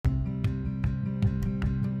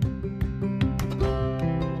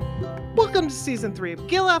Welcome to Season 3 of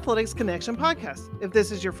Gill Athletics Connection Podcast. If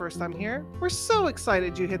this is your first time here, we're so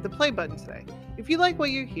excited you hit the play button today. If you like what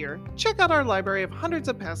you hear, check out our library of hundreds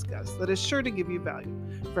of past guests that is sure to give you value.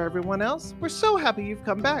 For everyone else, we're so happy you've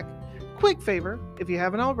come back. Quick favor, if you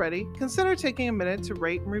haven't already, consider taking a minute to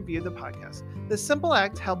rate and review the podcast. This simple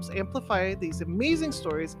act helps amplify these amazing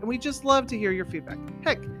stories, and we just love to hear your feedback.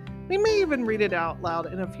 Heck, we may even read it out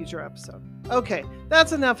loud in a future episode. Okay,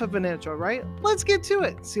 that's enough of an intro, right? Let's get to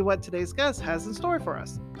it, see what today's guest has in store for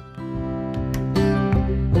us.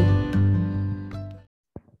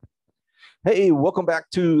 Hey, welcome back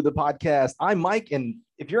to the podcast. I'm Mike, and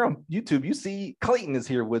if you're on YouTube, you see Clayton is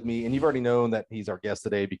here with me, and you've already known that he's our guest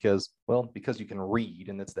today because you can read,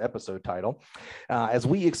 and it's the episode title. As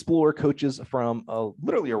we explore coaches from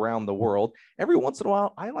literally around the world, every once in a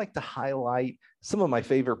while, I like to highlight some of my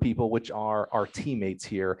favorite people, which are our teammates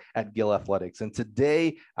here at Gill Athletics. And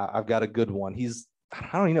today, I've got a good one.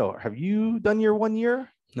 I don't even know, have you done your 1 year?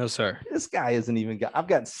 No, sir. This guy isn't even got, I've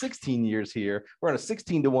got 16 years here. We're on a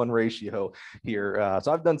 16-to-1 ratio here.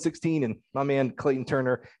 So I've done 16, and my man Clayton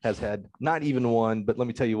Turner has had not even one, but let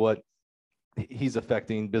me tell you what, he's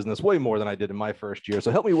affecting business way more than I did in my first year. So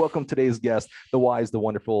help me welcome today's guest, the wise, the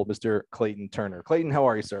wonderful Mr. Clayton Turner. Clayton, how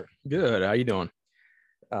are you, sir? Good. How you doing?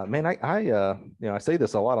 Man, I say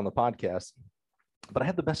this a lot on the podcast, but I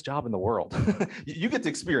have the best job in the world. You get to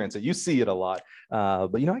experience it. You see it a lot.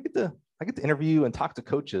 But I get to interview and talk to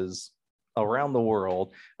coaches around the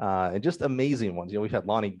world, and just amazing ones. We've had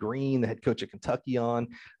Lonnie Green, the head coach at Kentucky, on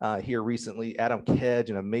here recently. Adam Kedge,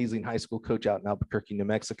 an amazing high school coach out in Albuquerque, New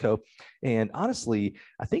Mexico. And honestly,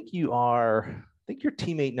 I think you're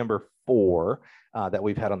teammate number 4 that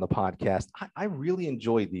we've had on the podcast. I really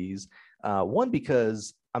enjoy these. One,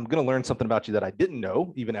 because I'm going to learn something about you that I didn't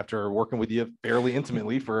know, even after working with you fairly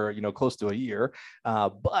intimately for, close to a year.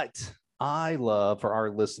 But I love for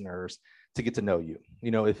our listeners to get to know you.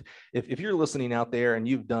 If you're listening out there and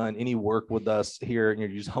you've done any work with us here, and you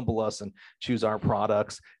just humble us and choose our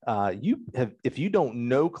products, if you don't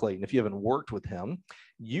know Clayton, if you haven't worked with him,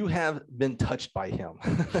 you have been touched by him.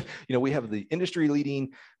 We have the industry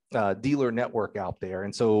leading dealer network out there.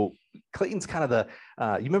 And so Clayton's kind of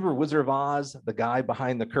you remember Wizard of Oz, the guy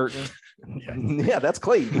behind the curtain? Yeah, that's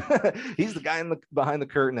Clayton. He's the guy behind the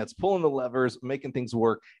curtain that's pulling the levers, making things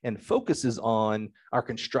work, and focuses on our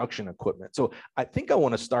construction equipment. So I think I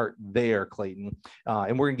want to start there, Clayton.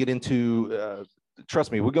 And we're going to get into,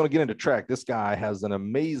 trust me, we're going to get into track. This guy has an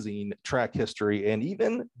amazing track history and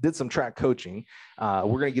even did some track coaching. We're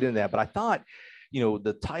going to get into that. But I thought,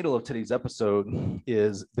 the title of today's episode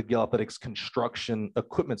is the Gill Athletics Construction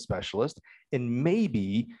Equipment Specialist, and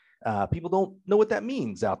maybe people don't know what that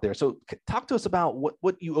means out there. So talk to us about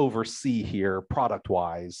what you oversee here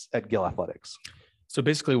product-wise at Gill Athletics. So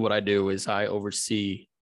basically what I do is I oversee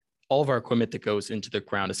all of our equipment that goes into the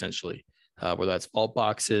ground, essentially, whether that's vault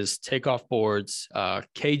boxes, takeoff boards,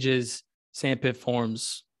 cages, sandpit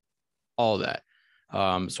forms, all of that.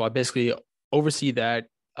 So I basically oversee that,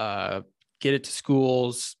 get it to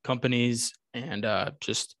schools, companies, and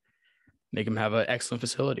just make them have an excellent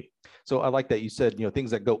facility. So I like that you said, things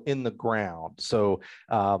that go in the ground. So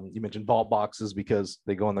you mentioned vault boxes because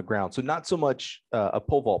they go on the ground. So not so much a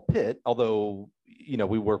pole vault pit, although,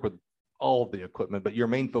 we work with all of the equipment, but your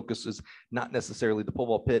main focus is not necessarily the pole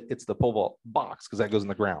vault pit, it's the pole vault box because that goes in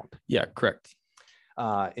the ground. Yeah, correct.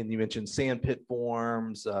 And you mentioned sand pit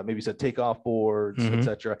forms, maybe you said takeoff boards,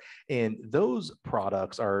 etc. And those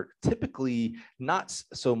products are typically not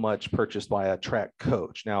so much purchased by a track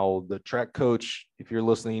coach. Now, the track coach, if you're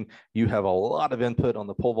listening, you have a lot of input on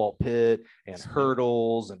the pole vault pit and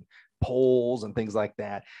hurdles and poles and things like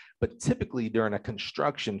that. But typically during a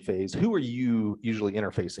construction phase, who are you usually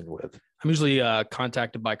interfacing with? I'm usually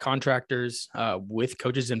contacted by contractors with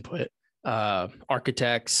coaches' input,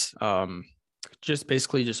 architects, just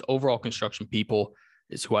overall construction people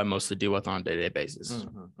is who I mostly deal with on a day-to-day basis.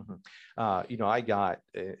 I got,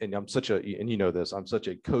 and I'm such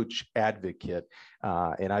a coach advocate,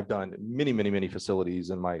 and I've done many, many, many facilities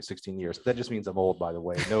in my 16 years. That just means I'm old, by the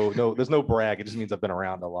way. No, there's no brag. It just means I've been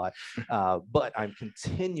around a lot. But I'm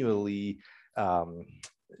continually,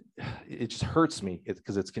 it just hurts me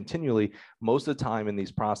because it's continually, most of the time in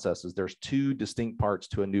these processes, there's 2 distinct parts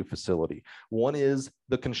to a new facility. One is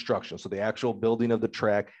the construction. So the actual building of the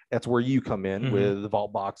track, that's where you come in with the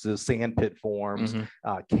vault boxes, sand pit forms,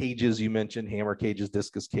 cages, you mentioned hammer cages,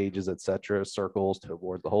 discus cages, etc., circles, toe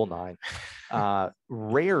boards, the whole 9.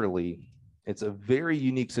 Rarely, It's a very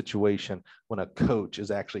unique situation when a coach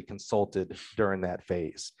is actually consulted during that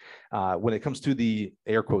phase. When it comes to the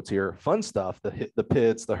air quotes here, fun stuff, the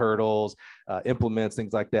pits, the hurdles, implements,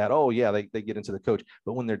 things like that. Oh yeah, they get into the coach.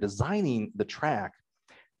 But when they're designing the track,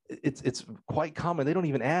 it's quite common. They don't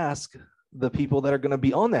even ask the people that are going to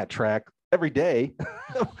be on that track every day.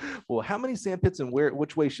 Well, how many sand pits and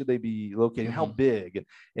which way should they be located? How big,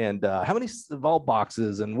 and how many vault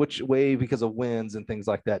boxes and which way because of winds and things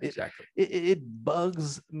like that. Exactly. It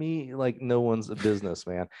bugs me like no one's business,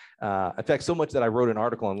 man. In fact, so much that I wrote an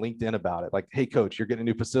article on LinkedIn about it. Like, hey, coach, you're getting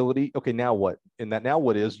a new facility. Okay, now what? And that now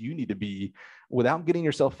what is you need to be, without getting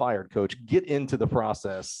yourself fired, coach, get into the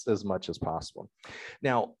process as much as possible.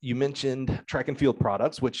 Now, you mentioned track and field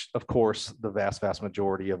products, which of course the vast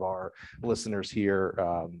majority of our listeners here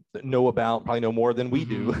know about, probably know more than we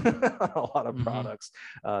do. A lot of products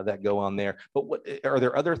that go on there. But what are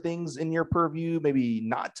there other things in your purview, maybe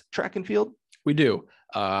not track and field? We do.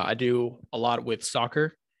 I do a lot with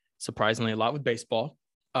soccer, surprisingly a lot with baseball.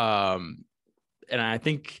 And I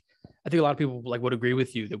think a lot of people would agree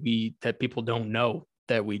with you that people don't know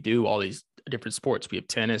that we do all these different sports. We have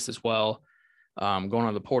tennis as well. Going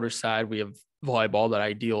on the Porter side, we have volleyball that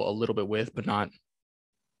I deal a little bit with, but not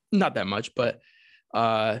that much. But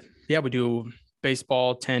we do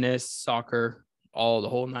baseball, tennis, soccer, the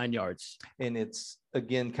whole 9 yards. And it's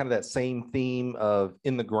again kind of that same theme of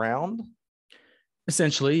in the ground.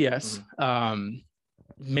 Essentially, yes.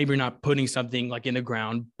 Maybe you're not putting something like in the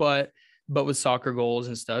ground, but with soccer goals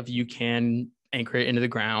and stuff, you can anchor it into the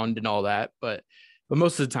ground and all that. But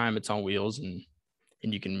most of the time, it's on wheels and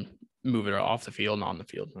you can move it off the field and on the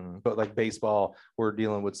field. But like baseball, we're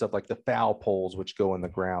dealing with stuff like the foul poles, which go in the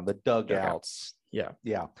ground, the dugouts.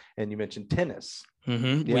 Yeah. And you mentioned tennis.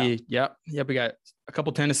 We got a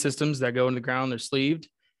couple tennis systems that go in the ground. They're sleeved,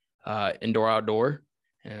 indoor, outdoor.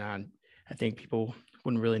 And I think people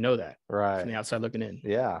wouldn't really know that from the outside looking in.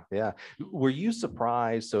 Yeah. Were you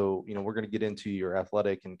surprised? So, we're going to get into your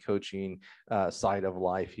athletic and coaching side of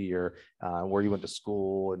life here, where you went to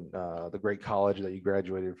school and the great college that you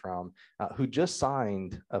graduated from, who just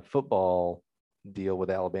signed a football deal with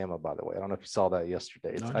Alabama, by the way. I don't know if you saw that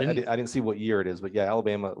yesterday. No, I didn't see what year it is, but yeah,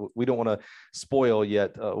 Alabama. We don't want to spoil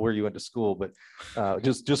yet where you went to school, but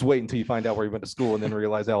just wait until you find out where you went to school and then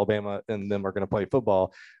realize Alabama and them are going to play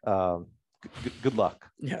football. Good luck.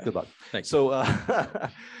 Yeah. Good luck. Thanks. So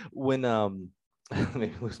when let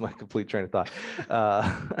me lose my complete train of thought.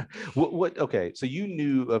 Okay, so you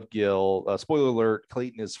knew of Gil. Spoiler alert: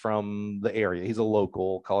 Clayton is from the area. He's a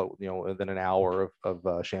local. Call it, within an hour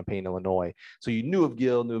of Champaign, Illinois. So you knew of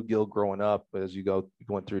Gil growing up as you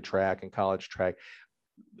went through track and college track.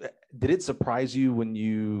 Did it surprise you when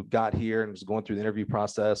you got here and was going through the interview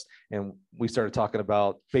process and we started talking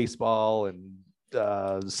about baseball and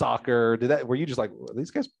soccer? Were you just like, are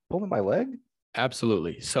these guys pulling my leg?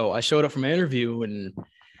 Absolutely. So I showed up for my interview, and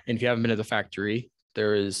if you haven't been to the factory,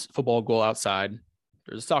 there is football goal outside,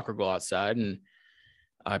 there's a soccer goal outside, and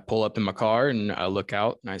I pull up in my car and I look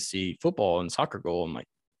out and I see football and soccer goal. I'm like,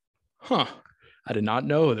 I did not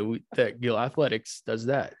know that Gil Athletics does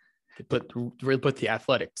that. They really put the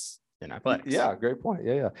athletics in athletics. Yeah, great point.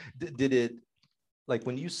 Yeah. Did it, like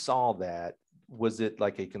when you saw that, was it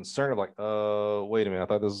like a concern of like, oh, wait a minute, I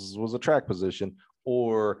thought this was a track position?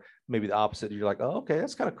 Or maybe the opposite, you're like, oh, okay,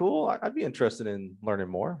 that's kind of cool. I'd be interested in learning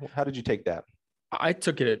more. How did you take that? I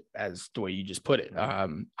took it as the way you just put it.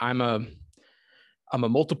 I'm a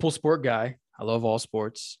multiple sport guy. I love all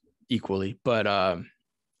sports equally, but I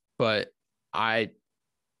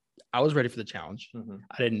was ready for the challenge.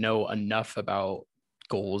 I didn't know enough about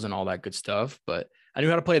goals and all that good stuff, but I knew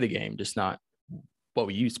how to play the game, just not what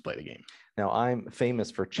we used to play the game. Now, I'm famous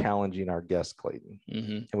for challenging our guest, Clayton,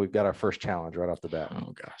 and we've got our first challenge right off the bat.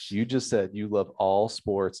 Oh, gosh. You just said you love all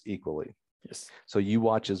sports equally. Yes. So you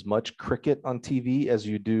watch as much cricket on TV as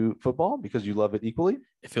you do football because you love it equally?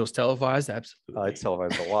 It feels televised. Absolutely. It's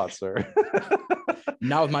televised a lot, sir.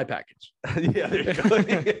 Not with my package. Yeah, there you go.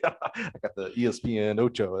 I got the ESPN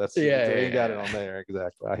Ocho. You got it on there.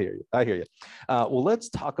 Exactly. I hear you. Well, let's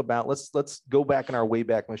talk about, let's go back in our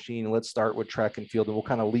Wayback Machine and let's start with track and field, and we'll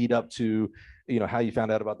kind of lead up to, how you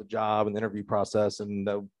found out about the job and the interview process, and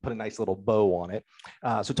put a nice little bow on it.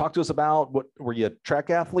 So talk to us about, were you a track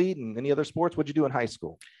athlete and any other sports? What'd you do in high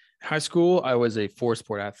school? High school, I was a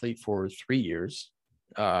 4-sport athlete for 3 years.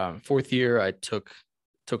 Fourth year, I took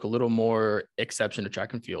a little more exception to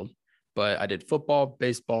track and field, but I did football,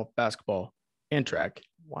 baseball, basketball, and track.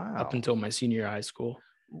 Wow. Up until my senior year of high school.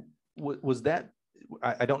 Was that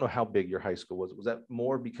I don't know how big your high school was. Was that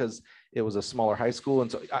more because it was a smaller high school?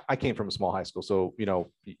 And so I came from a small high school. So,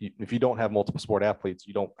 if you don't have multiple sport athletes,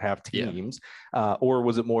 you don't have teams. Or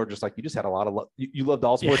was it more just like you just had a lot of you loved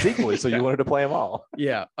all sports equally, so you wanted to play them all?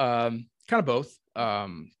 Yeah, kind of both. I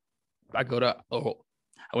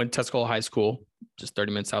went to Tuscola High School, just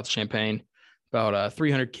 30 minutes south of Champaign, about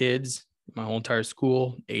 300 kids, my whole entire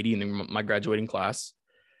school, 80 in my graduating class.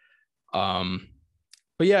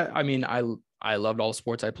 But yeah, I mean, I loved all the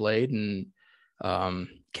sports I played, and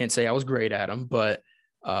can't say I was great at them, but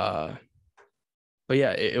yeah,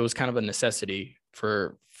 it was kind of a necessity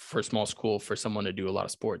for a small school for someone to do a lot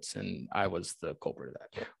of sports, and I was the culprit of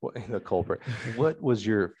that. Well, the culprit. What was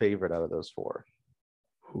your favorite out of those four?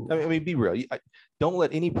 I mean, be real. Don't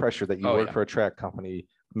let any pressure that you work for a track company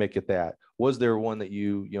make it that. Was there one that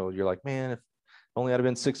you're like, man, if only I'd have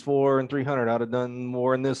been 6'4" and 300, I'd have done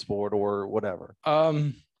more in this sport or whatever?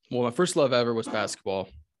 Well, my first love ever was basketball.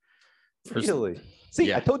 Really?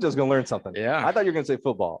 See, I told you I was going to learn something. Yeah. I thought you were going to say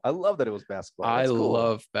football. I love that it was basketball. I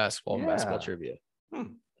love basketball and basketball trivia.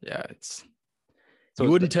 Yeah, so you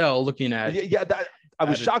wouldn't tell looking at. Yeah, I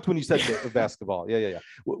was shocked when you said basketball. Yeah.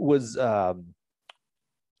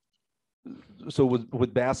 So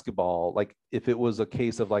with basketball, like if it was a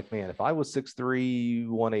case of like, man, if I was 6'3",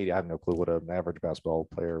 180, I have no clue what an average basketball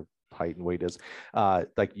player height and weight is.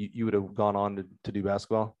 Like you would have gone on to do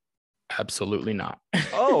basketball? Absolutely not.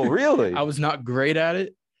 Oh, really? I was not great at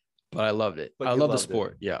it, but I loved it. I love the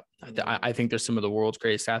sport. Yeah. I think there's some of the world's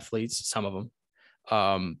greatest athletes, some of them.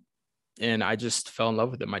 And I just fell in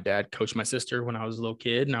love with it. My dad coached my sister when I was a little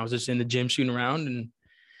kid, and I was just in the gym shooting around and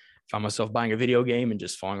found myself buying a video game and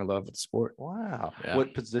just falling in love with the sport. Wow. Yeah.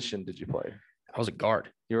 What position did you play? I was a guard.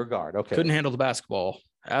 You were a guard. Okay. Couldn't handle the basketball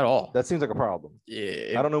at all. That seems like a problem.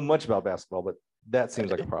 Yeah. I don't know much about basketball, but that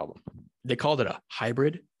seems like a problem. They called it a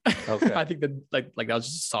hybrid. Okay. I think that like that was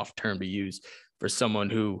just a soft term to use for someone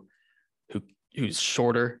who's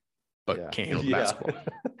shorter but can't handle the basketball.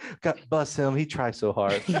 Got bust him. He tries so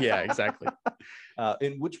hard. Yeah, exactly.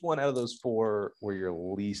 And which one out of those four were your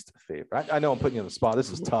least favorite? I know I'm putting you on the spot.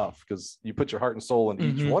 This is tough because you put your heart and soul into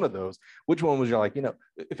each one of those. Which one was your like, in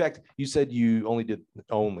fact, you said you only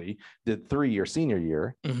did 3 your senior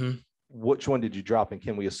year. Mm-hmm. Which one did you drop? And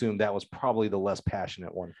can we assume that was probably the less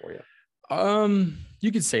passionate one for you?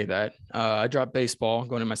 You could say that. I dropped baseball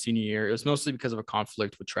going into my senior year. It was mostly because of a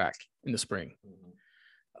conflict with track in the spring.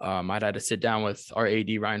 I'd had to sit down with our AD,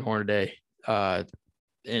 Ryan Hornaday,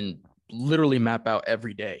 and literally map out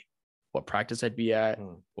every day what practice I'd be at,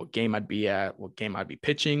 what game I'd be at, what game I'd be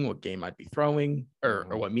pitching, what game I'd be throwing, or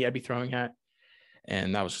what me I'd be throwing at.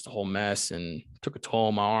 And that was just a whole mess and took a toll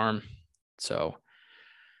on my arm. So,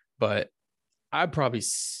 but I'd probably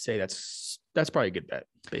say that's probably a good bet,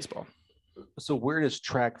 baseball. So where does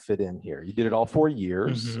track fit in here? You did it all 4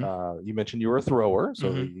 years. You mentioned you were a thrower,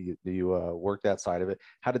 so you worked that side of it.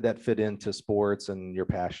 How did that fit into sports and your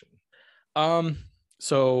passion?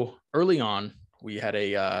 So early on, we had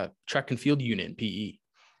a track and field unit in PE,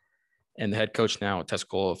 and the head coach now at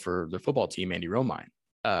Tuscola for the football team, Andy Romine,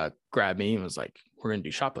 grabbed me and was like, "We're gonna do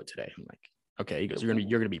shot put today." I'm like, "Okay." He goes,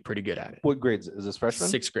 "You're gonna be pretty good at it." What grades is this, freshman?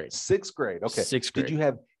 6th grade. 6th grade. Okay. 6th grade. Did you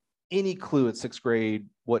have any clue at 6th grade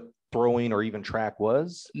what throwing or even track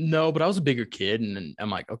was? No, but I was a bigger kid, and I'm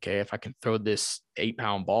like, okay, if I can throw this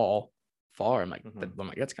 8-pound ball far, I'm like,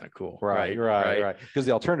 that's kind of cool. Right. Because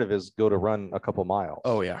the alternative is go to run a couple miles.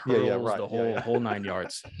 Oh yeah, hurdles, the whole 9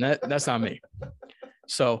 yards. That's not me.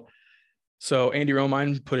 So Andy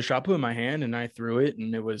Romine put a shot put in my hand, and I threw it,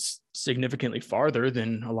 and it was significantly farther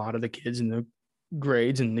than a lot of the kids in the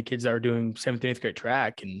grades and the kids that are doing 7th and 8th grade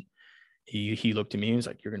track. And he looked at me and was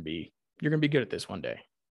like, you're gonna be good at this one day.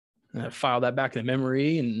 And I filed that back in the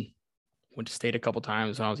memory and went to state a couple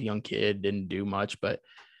times when I was a young kid. Didn't do much, but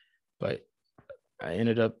I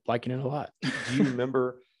ended up liking it a lot. Do you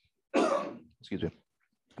remember? Excuse me.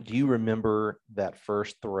 Do you remember that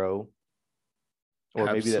first throw, or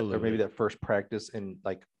maybe that first practice? And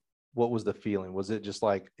like, what was the feeling? Was it just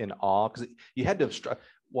like in awe? Because you had to have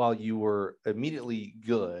while you were immediately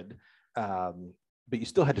good. But you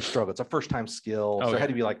still had to struggle. It's a first time skill. So it had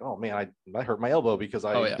to be like, oh man, I hurt my elbow because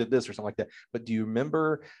I did this or something like that. But do you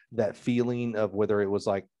remember that feeling of whether it was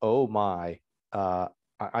like, oh my,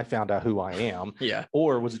 I found out who I am? Yeah.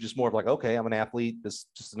 Or was it just more of like, okay, I'm an athlete. This is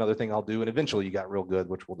just another thing I'll do. And eventually you got real good,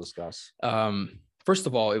 which we'll discuss. First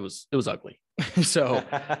of all, it was ugly. So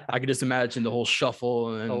I could just imagine the whole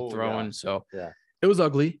shuffle and throwing. Yeah. So yeah. It was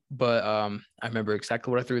ugly, but I remember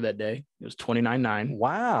exactly what I threw that day. It was 29.9.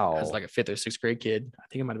 Wow. I was like a 5th or 6th grade kid. I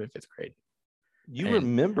think it might have been 5th grade. You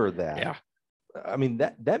remember that? Yeah. I mean,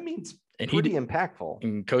 that means And pretty impactful.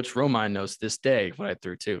 And Coach Romine knows this day what I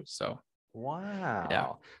threw too. So wow.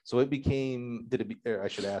 Yeah. So it became, I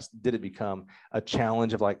should ask, did it become a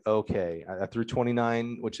challenge of like, okay, I threw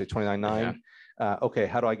 29, which is 29.9. Okay,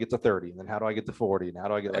 how do I get to 30? And then how do I get to 40? And how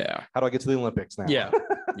do I get how do I get to the Olympics now? Yeah.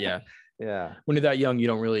 Yeah. When you're that young, you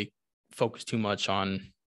don't really focus too much on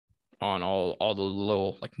all the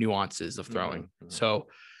little like nuances of throwing. Mm-hmm. So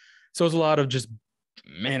it's a lot of just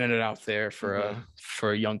manning it out there for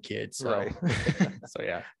a young kid. So, right. So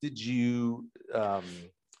yeah. Did you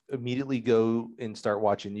immediately go and start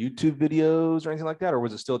watching YouTube videos or anything like that? Or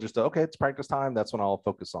was it still just, okay, it's practice time, that's when I'll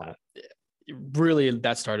focus on it? Really,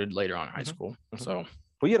 that started later on in high school. So,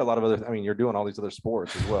 well, you had a lot of other, I mean, you're doing all these other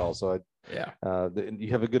sports as well. So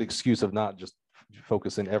you have a good excuse of not just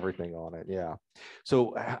focusing everything on it. Yeah.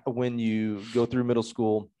 So when you go through middle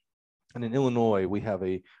school, and in Illinois, we have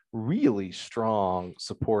a really strong,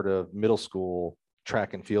 supportive middle school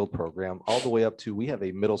track and field program, all the way up to, we have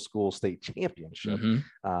a middle school state championship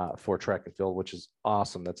for track and field, which is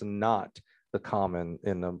awesome. That's not the common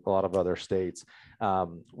in a lot of other states.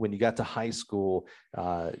 When you got to high school,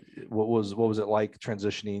 what was it like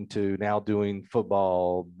transitioning to now doing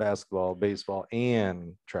football, basketball, baseball,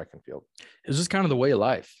 and track and field? It was just kind of the way of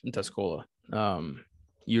life in Tuscola.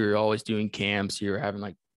 You're always doing camps. You're having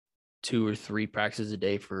like 2 or 3 practices a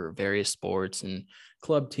day for various sports and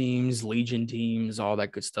club teams, legion teams, all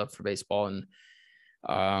that good stuff for baseball.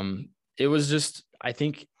 And it was just, I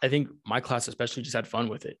think my class especially just had fun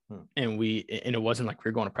with it. And it wasn't like we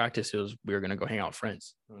were going to practice. It was, we were going to go hang out with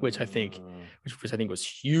friends, which I think was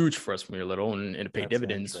huge for us when we were little, and it paid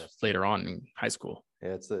dividends later on in high school.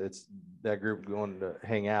 Yeah, it's that group going to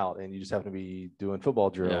hang out, and you just happen to be doing football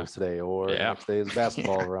drills today, or next day is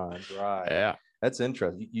basketball runs. Right. Yeah. That's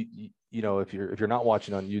interesting. You know, if you're not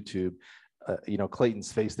watching on YouTube, you know,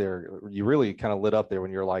 Clayton's face there, you really kind of lit up there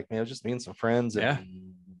when you're like, man, it was just me and some friends,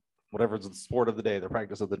 and whatever the sport of the day, the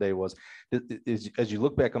practice of the day was. As you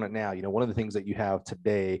look back on it now, you know, one of the things that you have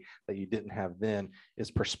today that you didn't have then is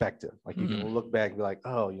perspective. Like you can look back and be like,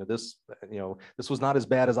 oh, you know, this was not as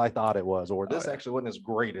bad as I thought it was, or this actually wasn't as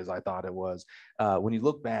great as I thought it was. When you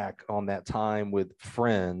look back on that time with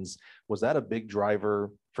friends, was that a big driver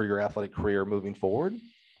for your athletic career moving forward?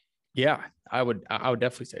 Yeah, I would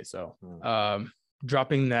definitely say so.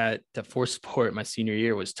 Dropping that fourth sport my senior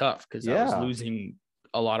year was tough, because I was losing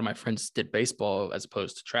a lot of my friends did baseball as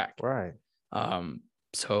opposed to track. Right.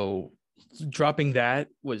 So dropping that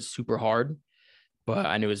was super hard, but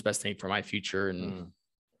I knew it was the best thing for my future. And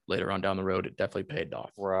later on down the road, it definitely paid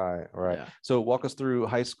off. Right. Yeah. So walk us through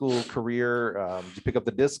high school career. Did you pick up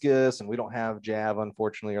the discus? And we don't have jav,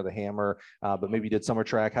 unfortunately, or the hammer, but maybe you did summer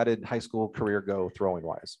track. How did high school career go throwing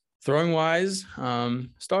wise? Throwing wise,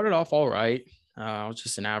 started off all right. I was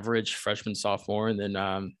just an average freshman, sophomore. And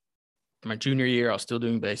then my junior year, I was still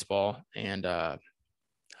doing baseball, and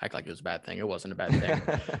act like it was a bad thing. It wasn't a bad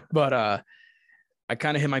thing. But I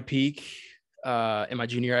kind of hit my peak in my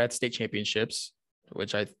junior year at state championships,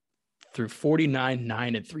 which I threw 49,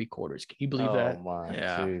 9 3/4. Can you believe that? Oh my,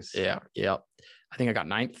 yeah. I think I got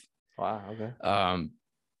 9th. Wow. Okay.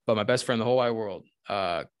 But my best friend in the whole wide world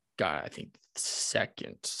got, I think,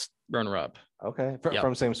 2nd runner up. Okay.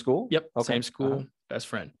 From same school? Yep. Okay. Same school, best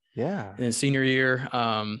friend. Yeah. And then senior year,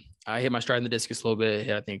 I hit my stride in the discus a little bit.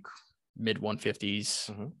 Hit, I think, mid 150s,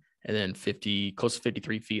 and then close to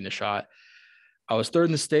 53 feet in the shot. I was 3rd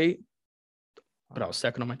in the state, but I was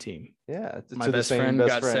 2nd on my team. Yeah. My best friend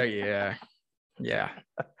got 2nd. Yeah.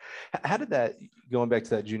 How did that, going back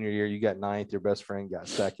to that junior year, you got 9th, your best friend got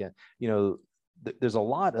 2nd. You know, there's a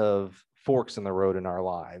lot of forks in the road in our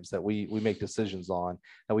lives that we make decisions on,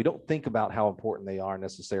 and we don't think about how important they are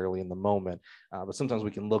necessarily in the moment. But sometimes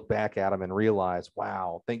we can look back at them and realize,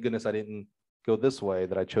 wow, thank goodness I didn't go this way,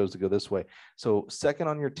 that I chose to go this way. So 2nd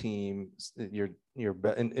on your team,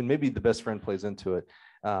 and maybe the best friend plays into it,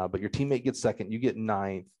 but your teammate gets 2nd, you get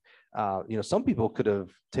 9th. You know, some people could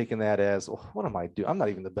have taken that as, well, what am I doing? I'm not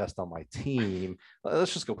even the best on my team.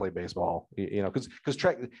 Let's just go play baseball. You know, because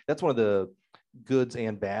track, that's one of the goods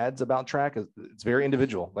and bads about track, is it's very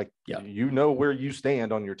individual. Like, you know where you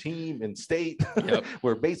stand on your team and state.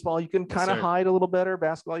 Where baseball, you can kind of hide a little better.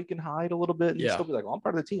 Basketball, you can hide a little bit, and you still be like, well, I'm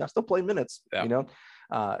part of the team, I still play minutes. You know,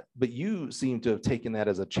 but you seem to have taken that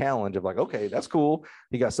as a challenge of like, okay, that's cool,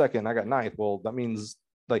 he got 2nd, I got 9th. Well, that means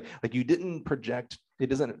like you didn't project. It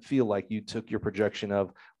doesn't feel like you took your projection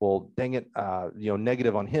of, well, dang it, you know,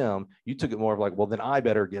 negative on him. You took it more of like, well, then I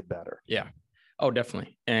better get better. Yeah. Oh,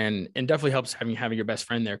 definitely. And definitely helps having your best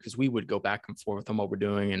friend there, because we would go back and forth on what we're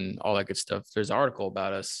doing and all that good stuff. There's an article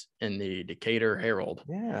about us in the Decatur Herald.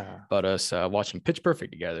 Yeah. About us watching Pitch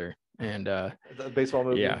Perfect together. And The baseball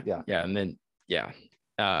movie. yeah. And then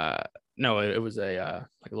no, it was a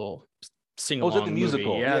like a little sing along Oh, it's like a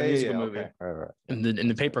musical. movie. Yeah, musical movie. Okay. Right. And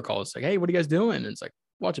the paper call is like, hey, what are you guys doing? And it's like,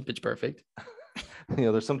 watching Pitch Perfect.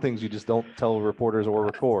 There's some things you just don't tell reporters or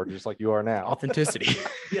record, just like you are now. Authenticity.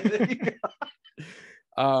 Yeah, there you go.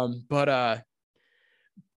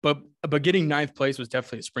 But getting ninth place was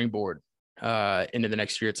definitely a springboard into the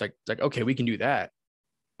next year. It's like, okay, we can do that.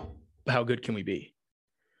 But how good can we be?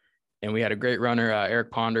 And we had a great runner,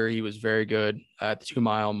 Eric Ponder. He was very good at the 2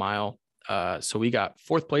 mile. So we got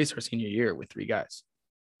fourth place our senior year with 3 guys.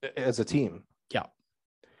 As a team. Yeah.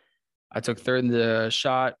 I took third in the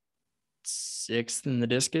shot, 6th in the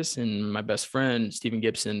discus, and my best friend, Steven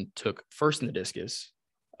Gibson, took first in the discus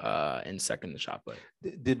and 2nd in the shot put.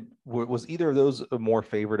 Was either of those a more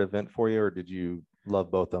favorite event for you, or did you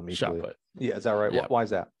love both of them equally? Shot put. Yeah, is that right? Yeah. Why is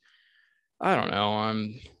that? I don't know.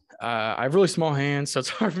 I have really small hands, so it's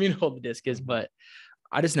hard for me to hold the discus, but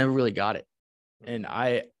I just never really got it. And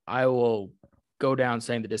I will go down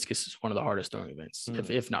saying the discus is one of the hardest throwing events,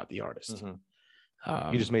 if not the hardest.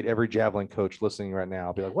 You just made every javelin coach listening right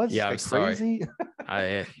now be like, "What's I'm crazy?"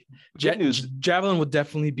 Javelin would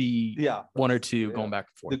definitely be 1 or 2 going back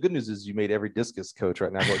and forth. The good news is you made every discus coach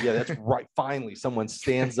right now go, "Yeah, that's right. Finally, someone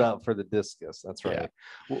stands up for the discus." That's right.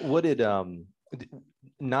 Yeah. What did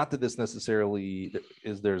not that this necessarily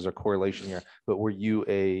there's a correlation here, but were you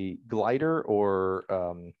a glider or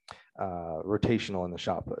rotational in the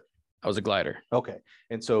shot put? I was a glider. Okay.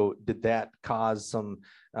 And so did that cause some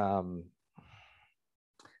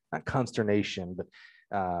not consternation, but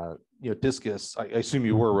discus, I assume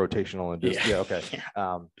you were rotational in discus. Yeah. Okay.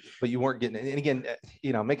 But you weren't getting, and again,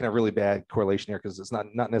 making a really bad correlation here, because it's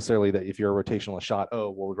not necessarily that if you're a rotational a shot, oh,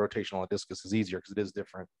 well, rotational and discus is easier because it is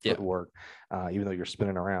different footwork, even though you're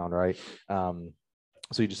spinning around, right? So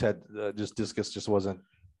you just had just discus just wasn't.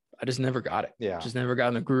 I just never got it. Yeah. Just never got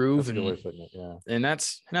in the groove. That's a good way of putting it. Yeah. And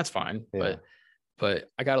that's fine. Yeah. But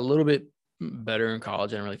I got a little bit better in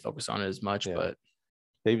college. I didn't really focus on it as much, but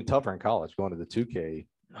even tougher in college going to the 2K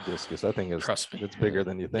discus. I think trust me, it's bigger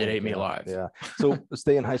than you think. It ate me alive. Yeah. So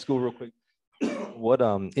stay in high school real quick. What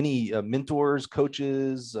any mentors,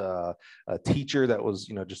 coaches, a teacher that was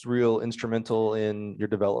just real instrumental in your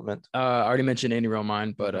development? I already mentioned Andy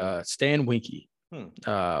Romine, but Stan Winky,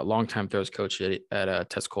 longtime throws coach at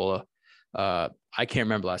Tuscola. I can't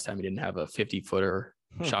remember last time he didn't have a 50-footer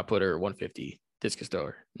shot putter, 150 discus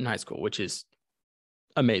thrower in high school, which is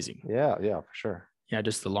amazing. Yeah, for sure. Yeah,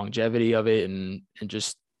 just the longevity of it and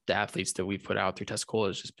just the athletes that we've put out through Tuscola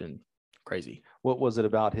has just been crazy. What was it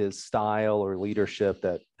about his style or leadership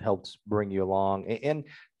that helped bring you along and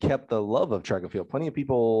kept the love of track and field? Plenty of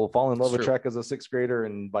people fall in love with track as a 6th grader,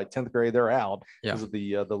 and by 10th grade they're out because of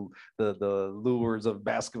the lures of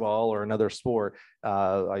basketball or another sport.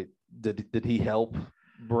 Did he help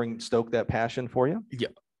stoke that passion for you?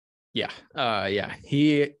 Yeah.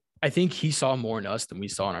 I think he saw more in us than we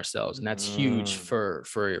saw in ourselves, and that's huge for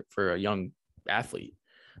a young athlete.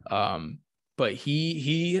 But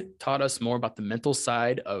he taught us more about the mental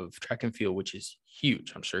side of track and field, which is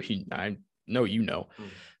huge. I'm sure I know,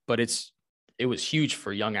 but it was huge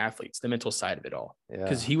for young athletes, the mental side of it all.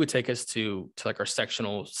 Because he would take us to like our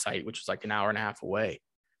sectional site, which was like an hour and a half away,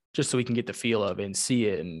 just so we can get the feel of it and see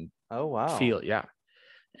it and feel it. Yeah.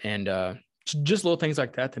 And just little things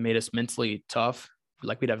like that made us mentally tough.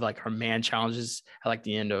 Like we'd have like our man challenges at like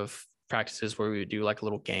the end of practices where we would do like a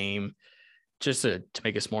little game just to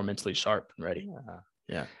make us more mentally sharp and ready.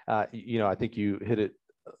 Yeah. I think you hit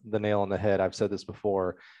the nail on the head. I've said this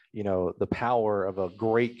before, the power of a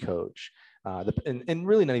great coach, and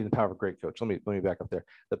really not even the power of a great coach. Let me back up there.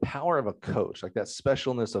 The power of a coach, like that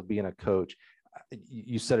specialness of being a coach.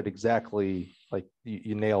 You said it exactly, like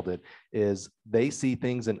you nailed it, is they see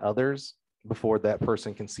things in others before that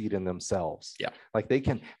person can see it in themselves. Yeah. Like they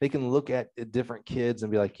can look at different kids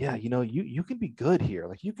and be like, yeah, you can be good here.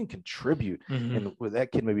 Like you can contribute. And with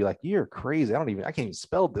that kid maybe like, you're crazy. I can't even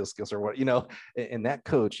spell discus or what, and that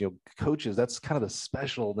coach, coaches, that's kind of the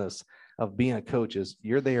specialness of being a coach, is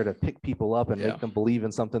you're there to pick people up and make them believe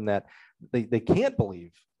in something that they can't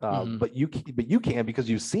believe. But you can, because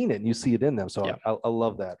you've seen it and you see it in them. So I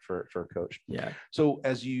love that for a coach. Yeah. So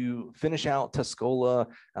as you finish out Tuscola,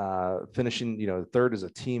 finishing, third as a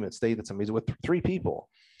team at state, that's amazing, with 3 people.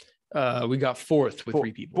 We got fourth with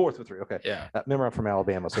 3 people. Fourth with 3. Okay. Yeah. Remember, I'm from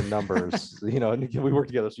Alabama, so numbers, we work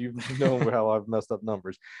together. So you know how I've messed up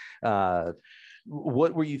numbers.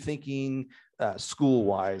 what were you thinking school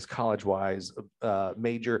wise, college wise,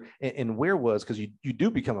 major, and where was, because you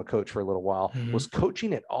do become a coach for a little while, was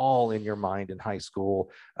coaching at all in your mind in high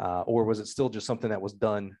school, or was it still just something that was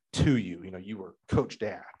done to you? You were coached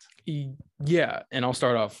at. Yeah. And I'll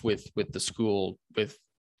start off with the school, with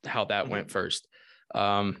how that went first.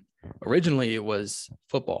 Originally it was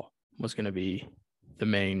football was going to be the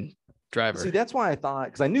main driver. See, that's why I thought,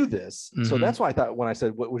 because I knew this. So that's why I thought when I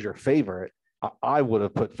said, what was your favorite? I would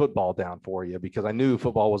have put football down for you, because I knew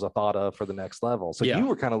football was a thought of for the next level. So you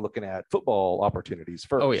were kind of looking at football opportunities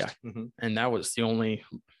first. Oh, yeah. And that was the only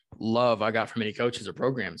love I got from any coaches or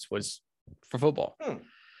programs was for football.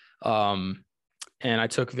 And I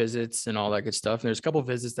took visits and all that good stuff. And there's a couple of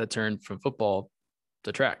visits that turned from football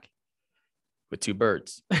to track with two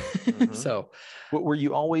birds. So were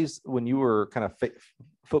you always, when you were kind of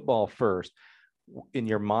football first, in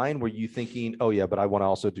your mind, were you thinking, oh yeah, but I want to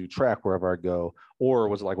also do track wherever I go? Or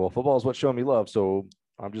was it like, well, football is what's showing me love, so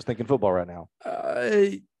I'm just thinking football right now?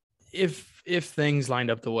 If things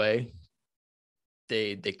lined up the way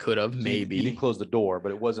they could have, maybe. You didn't close the door,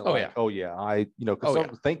 but it wasn't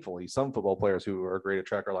thankfully some football players who are great at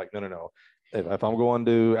track are like, no. If I'm going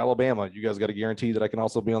to Alabama, you guys got to guarantee that I can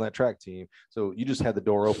also be on that track team. So you just had the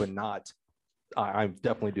door open, I'm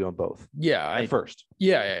definitely doing both. Yeah. At first.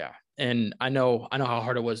 Yeah. And I know how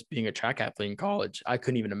hard it was being a track athlete in college. I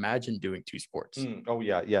couldn't even imagine doing two sports. Oh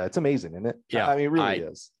yeah. It's amazing, isn't it? Yeah. I mean, it really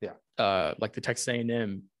is. Yeah. Like the Texas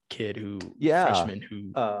A&M kid freshman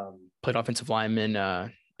who played offensive lineman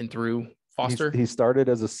and threw Foster. He started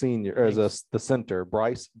as a senior, or as the center.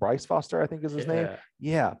 Bryce Foster, I think is his name.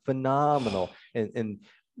 Yeah, phenomenal, and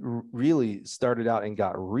really started out and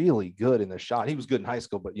got really good in the shot. He was good in high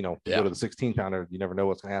school, but go to the 16-pounder, you never know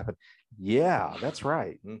what's going to happen. Yeah, that's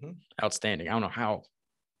right. Outstanding. I don't know how.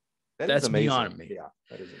 That's beyond me. Yeah,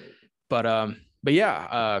 that is amazing. But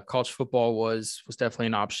yeah, college football was definitely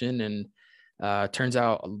an option, and turns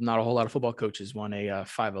out not a whole lot of football coaches want a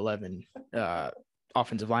 5'11"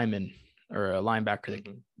 offensive lineman or a linebacker that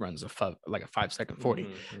runs a 5-second 40.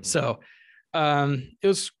 So it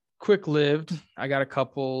was quick-lived. I got a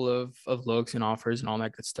couple of looks and offers and all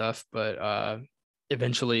that good stuff, but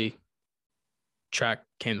eventually track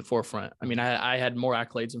came to the forefront. I mean, I had more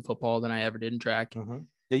accolades in football than I ever did in track.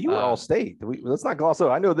 Yeah, you were all state. Let's not gloss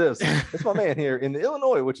over. I know this. It's my man here in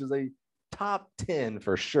Illinois, which is a top 10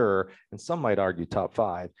 for sure, and some might argue top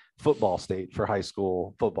 5 football state for high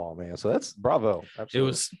school football, man. So that's bravo. Absolutely. It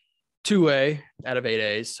was 2A out of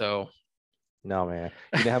 8As. So no, man.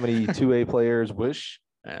 You know how many 2A players wish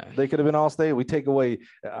they could have been all state? We take a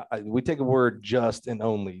word just and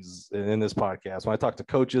onlys in this podcast. When I talk to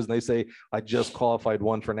coaches and they say, I just qualified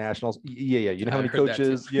one for nationals. Yeah. You know how many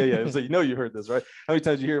coaches? Yeah. So you heard this, right? How many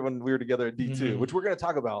times you hear it when we were together at D2, which we're going to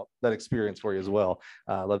talk about that experience for you as well.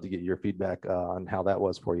 I'd love to get your feedback on how that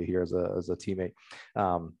was for you here as a teammate.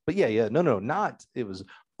 But it was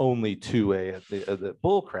only 2A at the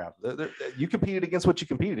bull crap. You competed against what you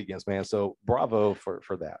competed against, man. So bravo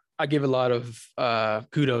for that. I give a lot of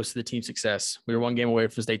kudos to the team success. We were one game away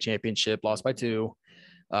from state championship, lost by 2.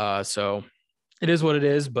 So it is what it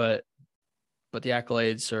is, but the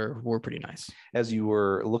accolades were pretty nice. As you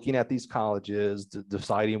were looking at these colleges,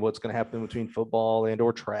 deciding what's going to happen between football and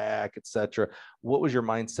or track, et cetera, what was your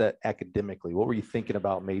mindset academically? What were you thinking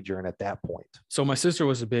about majoring at that point? So my sister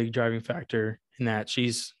was a big driving factor in that.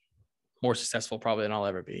 She's more successful probably than I'll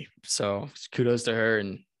ever be. So kudos to her.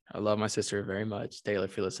 And I love my sister very much. Taylor,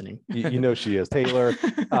 if you're listening. You know she is. Taylor,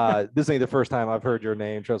 this ain't the first time I've heard your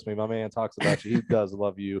name. Trust me, my man talks about you. He does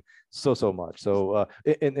love you so much. So,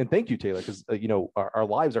 and thank you, Taylor, because, our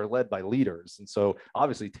lives are led by leaders. And so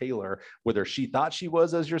obviously Taylor, whether she thought she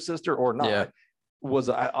was as your sister or not, was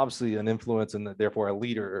obviously an influence and therefore a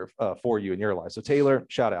leader for you in your life. So Taylor,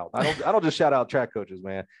 shout out. I don't just shout out track coaches,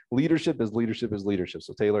 man. Leadership is leadership is leadership.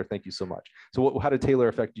 So Taylor, thank you so much. So how did Taylor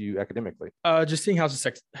affect you academically? Just seeing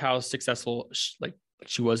how successful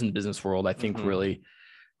she was in the business world, I think really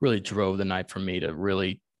drove the night for me to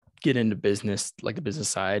really get into business, like the business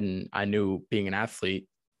side. And I knew being an athlete,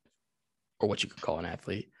 or what you could call an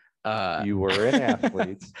athlete. You were an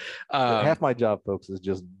athlete. Half my job, folks, is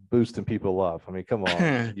just boosting people up. I mean, come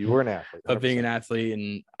on, you were an athlete. 100%. But being an athlete,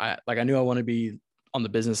 and I knew I wanted to be on the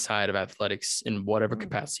business side of athletics in whatever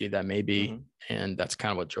capacity that may be, and that's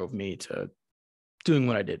kind of what drove me to doing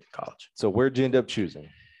what I did in college. So where'd you end up choosing?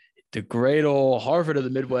 The great old Harvard of the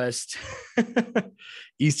Midwest,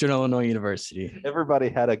 Eastern Illinois University. Everybody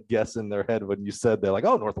had a guess in their head when you said they're like,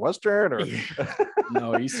 oh, Northwestern, or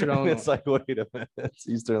no, Eastern Illinois. It's like, wait a minute, it's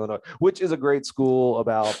Eastern Illinois, which is a great school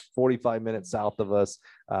about 45 minutes south of us.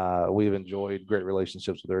 We've enjoyed great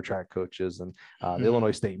relationships with our track coaches, and the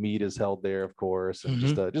Illinois State meet is held there, of course, and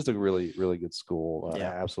just a really, really good school.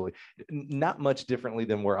 Absolutely. Not much differently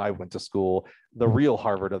than where I went to school, the real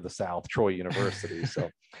Harvard of the South, Troy University. So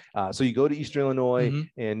you go to Eastern Illinois,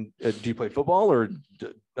 and do you play football, or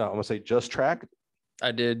I'm going to say just track?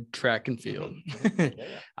 I did track and field.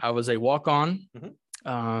 I was a walk-on.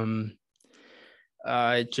 I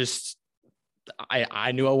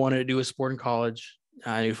knew I wanted to do a sport in college.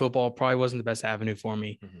 I knew football probably wasn't the best avenue for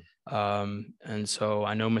me. And so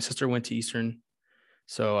I know my sister went to Eastern.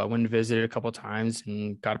 So I went and visited a couple of times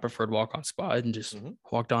and got a preferred walk-on spot and just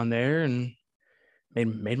walked on there and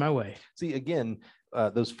made my way. See, again,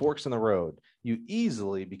 those forks in the road, you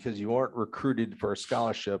easily, because you aren't recruited for a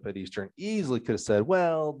scholarship at Eastern, easily could have said,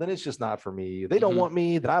 well, then it's just not for me. They don't want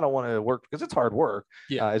me, then I don't want to work, because it's hard work,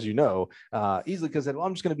 as you know. Easily could have said, well,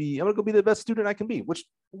 I'm going to go be the best student I can be, which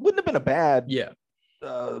wouldn't have been a bad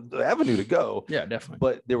avenue to go. Yeah, definitely.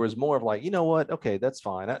 But there was more of like, you know what? Okay, that's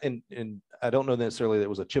fine. And I don't know necessarily that it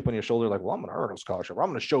was a chip on your shoulder, like, well, I'm going to earn a scholarship, or I'm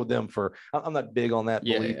going to show them for, I'm not big on that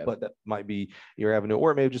belief, but that might be your avenue.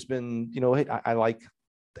 Or it may have just been, you know, hey, I like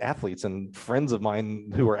athletes and friends of mine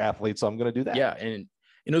who are athletes, so I'm going to do that. Yeah. And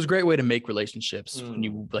it was a great way to make relationships when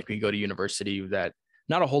you go to university that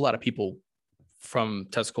not a whole lot of people from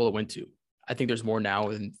Tuscola went to. I think there's more now,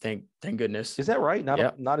 and thank goodness. Is that right?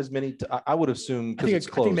 Not as many. I would assume, because it's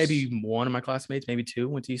close. I think maybe one of my classmates, maybe two,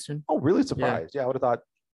 went to Eastern. Oh, really surprised? Yeah, I would have thought,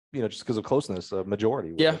 you know, just because of closeness, a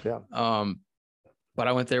majority. But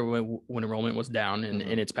I went there when enrollment was down, and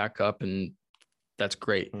it's back up, and that's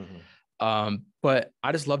great. But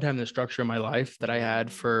I just loved having the structure in my life that I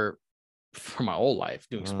had for my whole life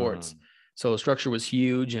doing sports. So the structure was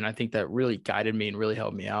huge, and I think that really guided me and really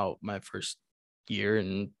helped me out my first year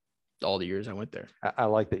and all the years I went there. I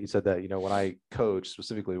like that you said that. You know, when I coached,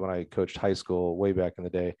 specifically when I coached high school way back in the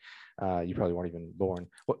day, you probably weren't even born.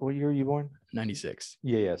 What year were you born? 96.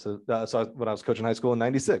 Yeah. So when I was coaching high school in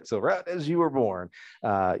 96, so right as you were born,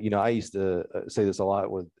 you know, I used to say this a lot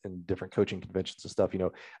in different coaching conventions and stuff. You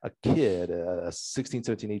know, a kid, a 16,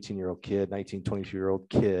 17, 18-year-old kid, 19, 22-year-old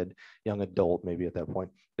kid, young adult, maybe at that point,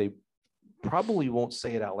 they probably won't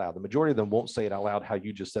say it out loud. The majority of them won't say it out loud how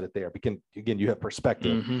you just said it there. Because again, you have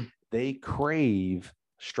perspective. They crave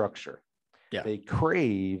structure. Yeah. They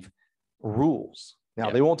crave rules.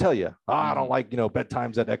 Now they won't tell you, I don't like, you know,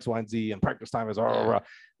 bedtime's at X, Y, and Z and practice time is,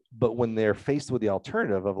 but when they're faced with the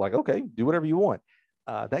alternative of like, okay, do whatever you want,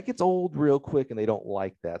 that gets old real quick, and they don't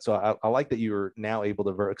like that. So I like that you're now able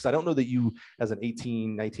to, because I don't know that you as an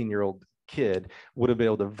 18, 19-year-old kid would have been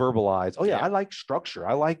able to verbalize, oh yeah, I like structure.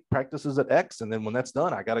 I like practices at X. And then when that's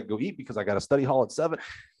done, I got to go eat because I got to study hall at 7.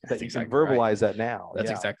 That you can verbalize that now. That's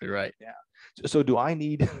exactly right. Yeah. So do I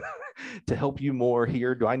need to help you more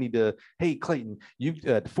here? Do I need to, hey, Clayton, you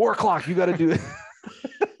at 4 o'clock, you got to do it.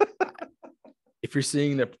 If you're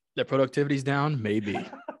seeing their productivity's down, maybe.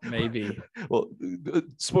 Well,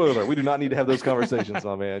 spoiler alert, we do not need to have those conversations,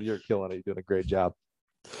 my man. You're killing it. You're doing a great job.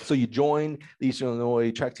 So you joined the Eastern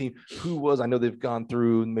Illinois track team. I know they've gone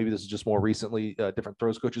through, maybe this is just more recently, different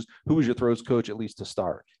throws coaches. Who was your throws coach, at least to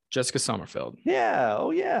start? Jessica Sommerfeld. Yeah.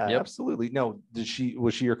 Oh yeah. Yep. Absolutely. No,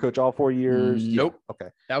 was she your coach all 4 years? Nope. Yeah.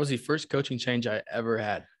 Okay. That was the first coaching change I ever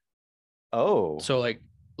had. Oh. So like,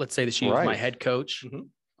 let's say that she was my head coach.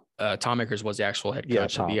 Tom Akers was the actual head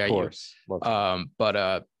coach at BIU. Of course. But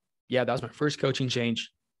that was my first coaching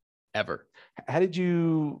change ever. How did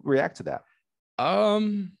you react to that?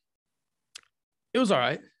 It was all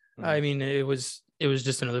right. I mean, it was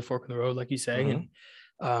just another fork in the road, like you say,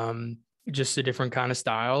 and just a different kind of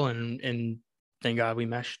style, and thank God we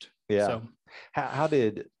meshed. Yeah. So how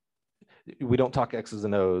did, we don't talk X's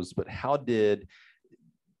and O's, but how did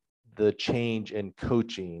the change in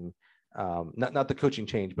coaching, not the coaching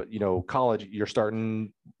change, but, you know, college, you're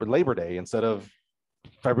starting with Labor Day instead of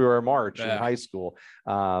February or March in high school.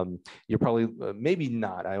 You're probably, maybe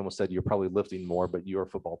not, I almost said you're probably lifting more, but you're a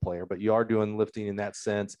football player, but you are doing lifting in that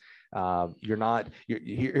sense.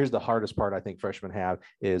 Here's the hardest part I think freshmen have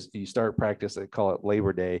is you start practice, they call it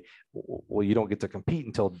Labor Day. Well, you don't get to compete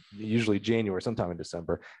until usually January, sometime in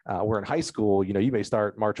December. Where in high school, you know, you may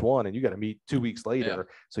start March 1 and you got to meet 2 weeks later.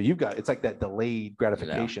 So it's like that delayed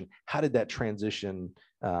gratification. How did that transition?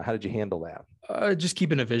 How did you handle that? Just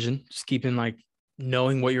keeping a vision, just keeping like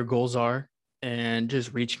knowing what your goals are and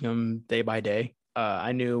just reaching them day by day.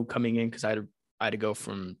 I knew coming in, because I had to go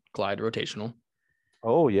from glide to rotational.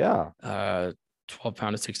 Oh yeah. 12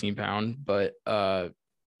 pound to 16 pound, but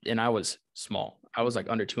and I was small. I was like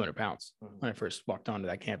under 200 pounds when I first walked onto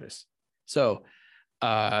that campus. So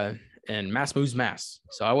and mass moves mass.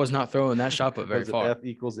 So I was not throwing that shot put very Was it far. F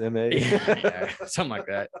equals MA. Yeah, something like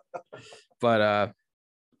that. But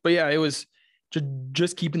yeah, it was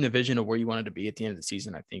just keeping the vision of where you wanted to be at the end of the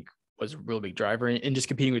season, I think was a real big driver, and just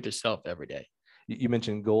competing with yourself every day. You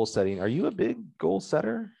mentioned goal setting. Are you a big goal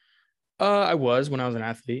setter? I was when I was an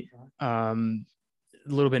athlete. A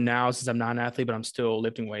little bit now since I'm not an athlete, but I'm still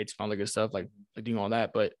lifting weights and all the good stuff, like doing all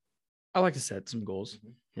that. But I like to set some goals.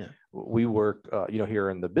 Yeah. We work, here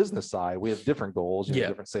in the business side, we have different goals,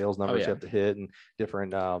 different sales numbers you have to hit, and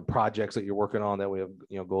different projects that you're working on that we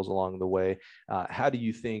have, goals along the way. How do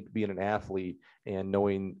you think being an athlete and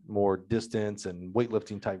knowing more distance and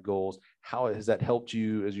weightlifting type goals, how has that helped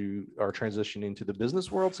you as you are transitioning to the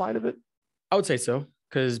business world side of it? I would say so,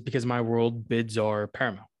 because my world, bids are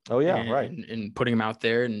paramount. Oh yeah, right. And putting them out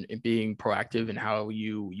there and being proactive in how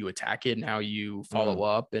you attack it and how you follow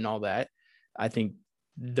up and all that. I think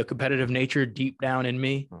the competitive nature deep down in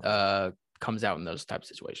me comes out in those type of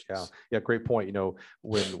situations. Yeah. Great point.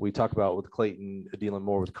 When we talk about with Clayton dealing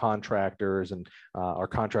more with contractors and our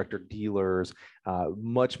contractor dealers,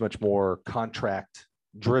 much more contract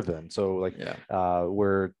driven. So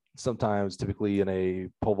we're sometimes typically in a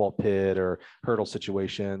pole vault pit or hurdle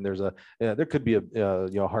situation, there could be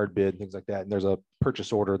a hard bid, things like that. And there's a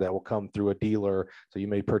purchase order that will come through a dealer. So you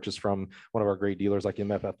may purchase from one of our great dealers like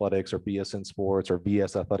MF Athletics or BSN Sports or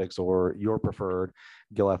VS Athletics or your preferred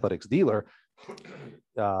Gill Athletics dealer.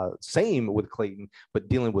 Same with Clayton, but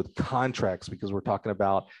dealing with contracts, because we're talking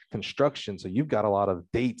about construction. So you've got a lot of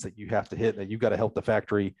dates that you have to hit, that you've got to help the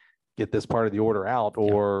factory get this part of the order out,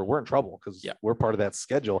 or we're in trouble because we're part of that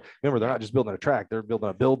schedule. Remember, they're not just building a track, they're building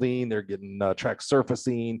a building, they're getting track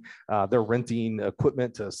surfacing, they're renting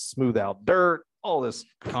equipment to smooth out dirt, all this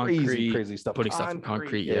crazy stuff. Putting stuff in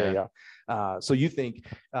concrete. So you think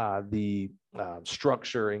the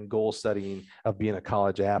structure and goal setting of being a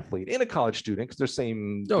college athlete and a college student, because there's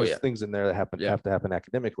things in there that have to happen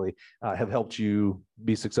academically, have helped you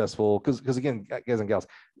be successful? Because again, guys and gals,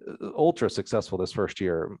 ultra successful this first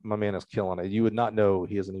year. My man is killing it. You would not know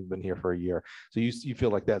he hasn't even been here for a year. So you feel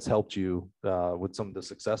like that's helped you with some of the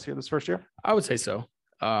success here this first year? I would say so.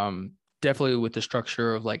 Definitely with the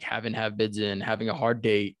structure of like having to have bids in, having a hard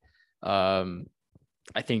date,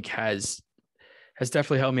 I think has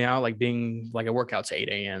definitely helped me out. Like being like a workouts at 8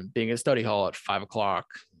 a.m., being at study hall at 5 o'clock,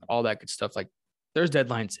 all that good stuff. Like there's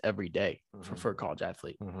deadlines every day for a college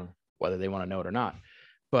athlete, whether they want to know it or not.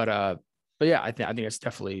 But yeah, I think it's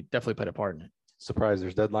definitely played a part in it. Surprised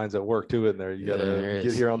there's deadlines at work too in there. You got to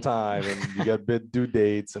get here on time, and you got bid due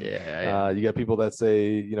dates, and you got people that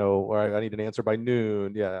say, I need an answer by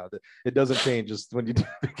noon. Yeah, it doesn't change just when you do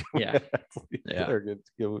become an athlete. They're good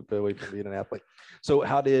to get away from being an athlete. So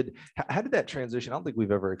how did that transition? I don't think we've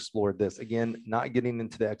ever explored this. Again, not getting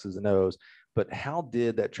into the X's and O's, but how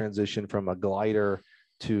did that transition from a glider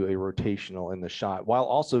to a rotational in the shot, while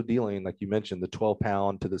also dealing, like you mentioned, the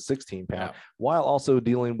 12-pound to the 16-pound, while also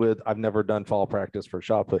dealing with, I've never done fall practice for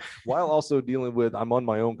shot put, while also dealing with, I'm on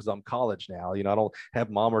my own because I'm college now. I don't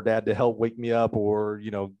have mom or dad to help wake me up or,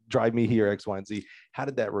 drive me here, X, Y, and Z. How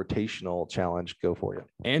did that rotational challenge go for you?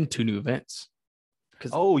 And 2 new events.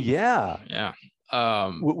 Yeah.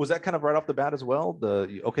 Was that kind of right off the bat as well? We're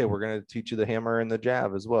going to teach you the hammer and the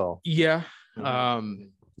jab as well. Yeah.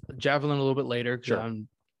 Javelin a little bit later,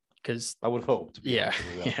 because I would have hoped.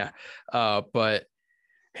 But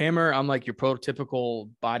hammer, I'm like your prototypical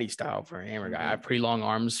body style for a hammer guy. I have pretty long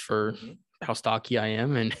arms for how stocky I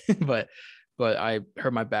am, and but I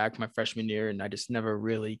hurt my back my freshman year, and I just never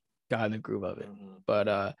really got in the groove of it.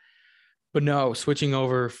 But no, switching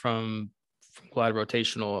over from glide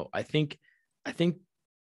rotational, I think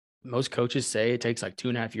most coaches say it takes like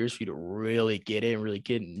 2.5 years for you to really get it and really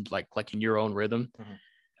get in like in your own rhythm.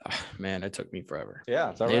 Man, it took me forever.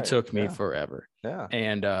 Yeah, it took me forever. Yeah,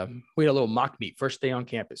 and we had a little mock meet first day on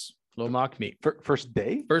campus. Little mock meet. First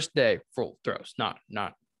day full throws, not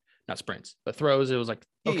sprints, but throws. It was like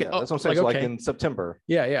that's what I'm saying. Like in September.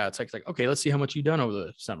 Yeah. It's like okay, let's see how much you've done over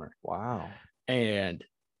the summer. Wow. And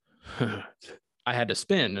I had to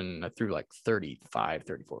spin, and I threw like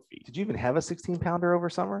 34 feet. Did you even have a 16-pounder over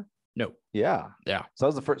summer? No. Yeah. So that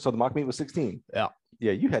was the first. So the mock meet was 16.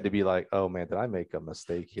 Yeah, you had to be like, oh man, did I make a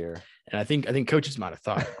mistake here? And I think coaches might have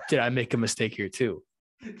thought, did I make a mistake here too?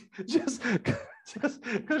 just Coach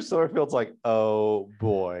Summerfield's like, oh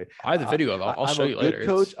boy. I have the video of it. I'll show you later.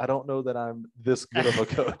 Coach, I don't know that I'm this good of a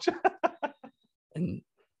coach. And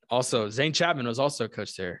also, Zane Chapman was also a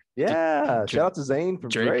coach there. Yeah, shout out to Zane from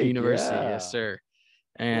Drake University. Yes, sir.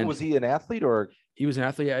 And was he an athlete or? He was an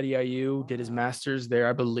athlete at EIU, did his master's there,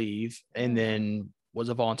 I believe, and then was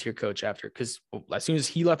a volunteer coach after, because as soon as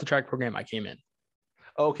he left the track program, I came in.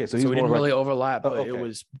 Oh, okay, so So we didn't more really like, overlap, but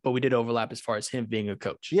okay. but we did overlap as far as him being a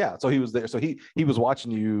coach. Yeah, so he was there. So he was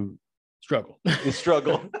watching you Struggle.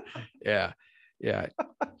 struggle. Yeah. Yeah.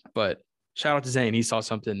 But shout out to Zane. He saw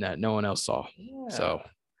something that no one else saw. Yeah. So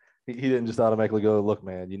He didn't just automatically go, look,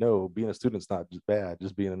 man, being a student's not just bad,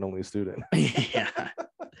 just being an only student. yeah.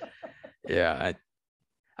 Yeah.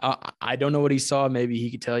 I don't know what he saw. Maybe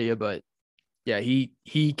he could tell you, but yeah,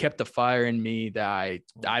 he kept the fire in me that I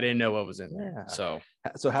didn't know what was in there. Yeah.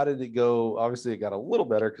 So how did it go? Obviously, it got a little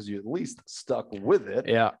better because you at least stuck with it.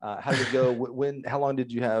 yeah. How did it go? How long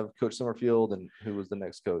did you have Coach Summerfield, and who was the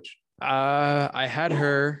next coach? I had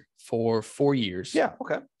her for 4 years. Yeah.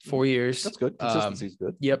 Okay. 4 years. That's good. Consistency is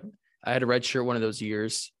good. Yep. I had a red shirt one of those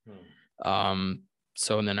years. Hmm.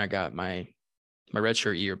 So and then I got my red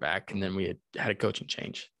shirt year back, and then we had a coaching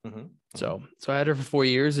change. Mm-hmm. So I had her for 4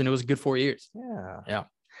 years, and it was a good 4 years. Yeah. Yeah.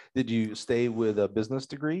 Did you stay with a business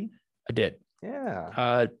degree? I did.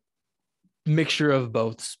 Yeah. Mixture of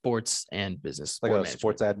both sports and business. Like sport a management.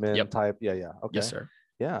 sports admin Yep. type. Yeah. Yeah. Okay. Yes, sir.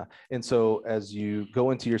 Yeah. And so as you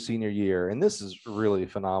go into your senior year, and this is really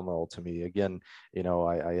phenomenal to me, again,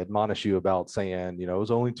 I admonish you about saying, it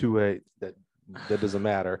was only 2A, that doesn't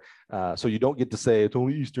matter. So you don't get to say it's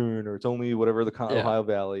only Eastern or it's only whatever the Ohio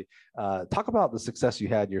Valley. Talk about the success you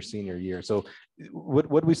had your senior year. So what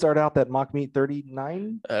did we start out that mock meet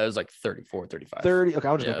 39? It was like 34, 35. 30. Okay.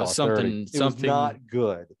 I'm just Yeah, going to call it something- 30. It was not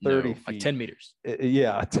good. 30 No, feet. like 10 meters.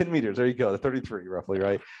 Yeah, 10 meters. There you go. 33 roughly,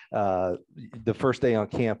 right? The first day on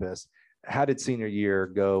campus. How did senior year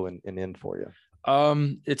go and end for you?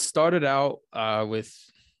 It started out with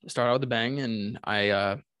a bang, and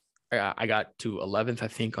I got to 11th, I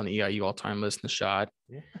think, on the EIU all-time list in the shot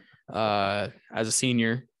as a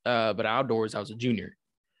senior. But outdoors, I was a junior,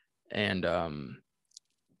 and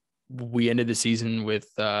we ended the season with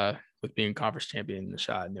being conference champion in the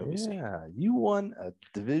shot in the OVC. Yeah, you won a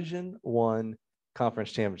Division I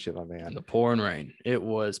conference championship, my man. In the pouring rain. It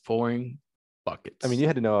was pouring buckets. I mean, you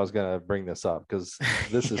had to know I was going to bring this up because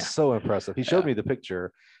this is so impressive. He showed me the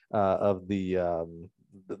picture of the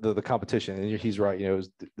competition, and he's right.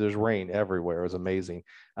 There's rain everywhere. It was amazing.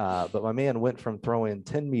 But my man went from throwing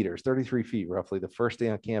 10 meters, 33 feet roughly, the first day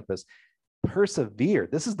on campus.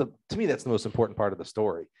 Persevered. To me, that's the most important part of the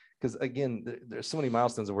story. Because again, there's so many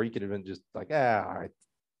milestones where you could have been just like, all right,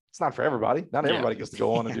 it's not for everybody. Not everybody gets to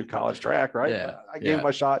go on and do college track, right? Yeah. I gave it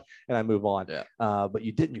my shot and I move on. Yeah. But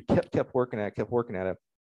you didn't. You kept working at it,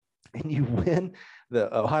 and you win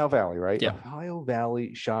the Ohio Valley, right? Yeah. Ohio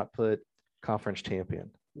Valley shot put conference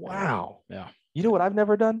champion. Wow. Yeah. You know what I've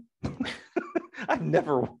never done? I've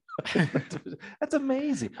never. That's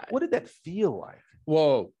amazing. What did that feel like?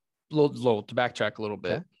 Well, little to backtrack a little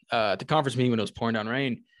bit. At the conference meeting when it was pouring down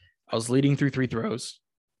rain, I was leading through 3 throws,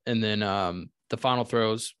 and then the final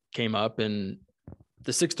throws came up, and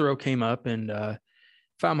the 6th throw came up, and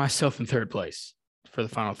found myself in 3rd place for the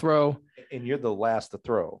final throw. And you're the last to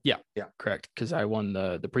throw. Yeah, correct. Because I won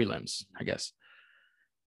the prelims, I guess.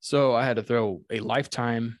 So I had to throw a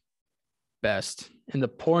lifetime best in the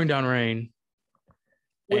pouring down rain.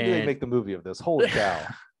 When did they make the movie of this? Holy cow!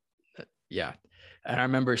 Yeah. And I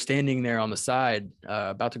remember standing there on the side,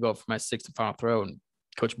 about to go up for my 6th and final throw, and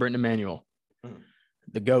Coach Brenton Emanuel,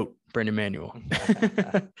 the GOAT, Brenton Emanuel,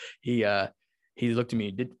 he looked at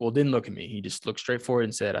me, didn't look at me. He just looked straight forward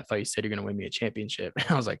and said, "I thought you said you're going to win me a championship." And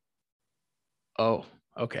I was like, "Oh,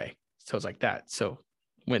 okay." So it's like that. So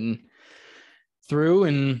went through,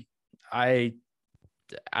 and I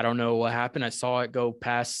don't know what happened. I saw it go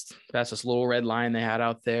past this little red line they had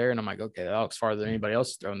out there, and I'm like, okay, that looks farther than anybody else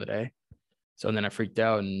has thrown today. So then I freaked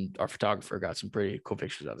out, and our photographer got some pretty cool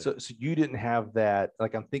pictures of it. So you didn't have that.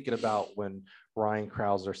 Like, I'm thinking about when Ryan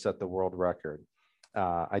Krauser set the world record.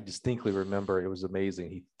 I distinctly remember it was amazing.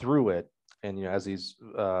 He threw it, and as he's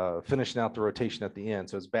finishing out the rotation at the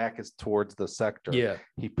end, so his back is towards the sector. Yeah,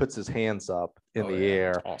 he puts his hands up in the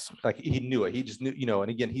air. That's awesome. Like he knew it. He just knew,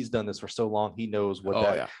 and again, he's done this for so long. He knows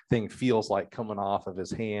what thing feels like coming off of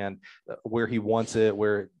his hand, where he wants it,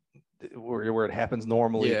 where it happens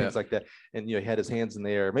normally, things like that. And he had his hands in the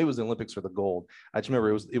air. Maybe it was the Olympics for the gold. I just remember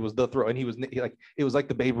it was the throw, and it was like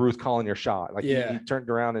the Babe Ruth calling your shot. Like he turned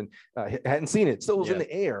around and hadn't seen it. Still was in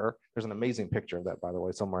the air. There's an amazing picture of that, by the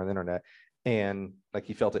way, somewhere on the internet. And like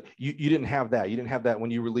he felt it. You didn't have that. You didn't have that when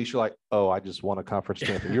you release. You're like, oh, I just won a conference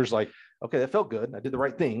champion. You're just like, okay, that felt good. I did the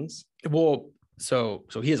right things. Well, so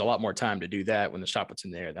he has a lot more time to do that when the shot puts in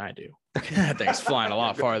the air than I do. That thing's flying a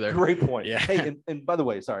lot farther. Great point. Yeah. Hey, and by the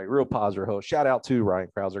way, sorry, real positive host. Shout out to Ryan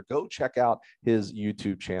Krauser. Go check out his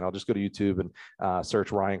YouTube channel. Just go to YouTube and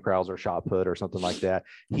search Ryan Krauser shot put or something like that.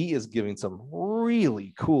 He is giving some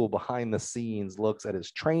really cool behind the scenes looks at his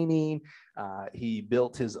training. He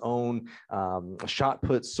built his own shot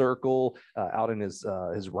put circle out in his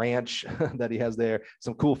ranch that he has there.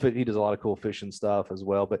 Some cool fit. He does a lot of cool fishing stuff as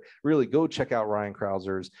well. But really, go check out Ryan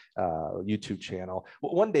Krauser's YouTube channel.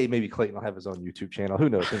 One day, maybe Clayton will have his own YouTube channel. Who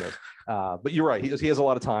knows? Who knows? But you're right. He has a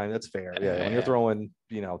lot of time. That's fair. Yeah. When you're throwing,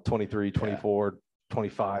 23, 24,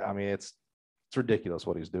 25. I mean, it's ridiculous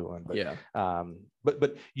what he's doing. But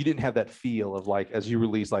but you didn't have that feel of like, as you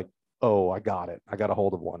release, like, oh, I got it. I got a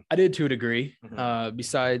hold of one. I did to a degree.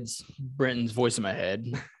 Besides Brenton's voice in my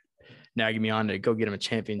head, nagging me on to go get him a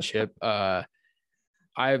championship. I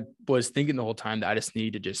was thinking the whole time that I just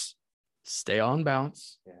need to just stay on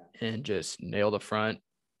bounce and just nail the front,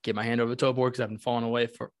 get my hand over the toe board because I've been falling away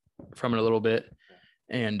from it a little bit.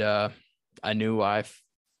 And I knew I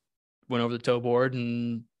went over the toe board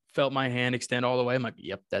and felt my hand extend all the way. I'm like,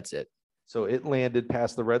 yep, that's it. So it landed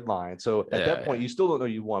past the red line. So at that point, you still don't know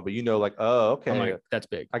you won, but like, oh, okay, I'm like, that's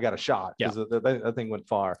big. I got a shot because that thing went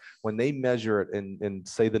far. When they measure it and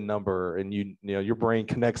say the number, and your brain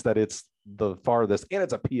connects that it's the farthest and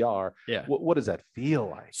it's a PR. Yeah. What does that feel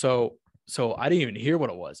like? So I didn't even hear what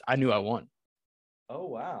it was. I knew I won. Oh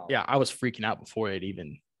wow. Yeah, I was freaking out before it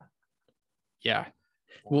even. Yeah.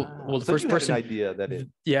 Wow. Well, the first person idea that it.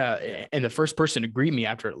 Yeah, and the first person to greet me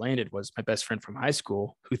after it landed was my best friend from high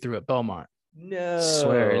school who threw at Belmont. No, I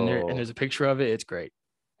swear, and there's a picture of it. It's great.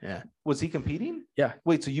 Yeah. Was he competing? Yeah.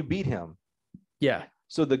 Wait, so you beat him? Yeah.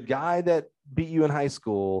 So the guy that beat you in high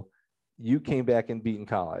school, you came back and beat in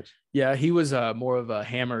college? Yeah, he was more of a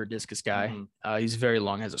hammer discus guy. Mm-hmm. He's very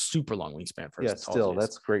long, has a super long wingspan for his still,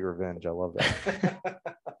 that's great revenge. I love that.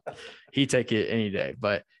 He'd take it any day,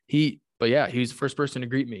 but yeah, he was the first person to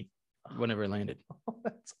greet me whenever it landed. Oh,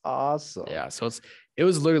 that's awesome. Yeah, so it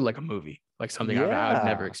was literally like a movie, like something I've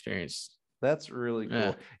never experienced. That's really cool.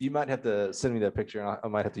 Yeah. You might have to send me that picture, and I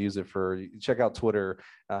might have to use it check out Twitter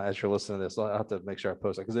as you're listening to this. I'll have to make sure I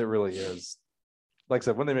post it because it really is. Like I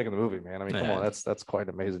said, when they're making the movie, man, I mean, come on, that's quite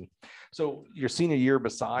amazing. So your senior year,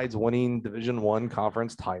 besides winning Division I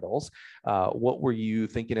conference titles, what were you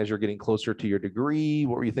thinking as you're getting closer to your degree?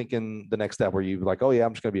 What were you thinking the next step? Were you like, oh yeah,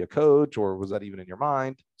 I'm just going to be a coach, or was that even in your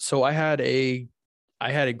mind? So I had a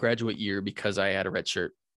graduate year because I had a red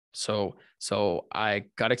shirt. So I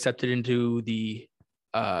got accepted into the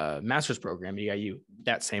master's program at EIU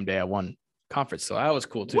that same day I won conference. So that was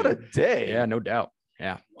cool too. What a day. Yeah, no doubt.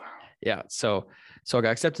 Yeah. Wow. Yeah. So I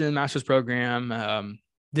got accepted in the master's program.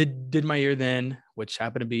 Did my year then, which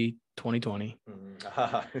happened to be 2020.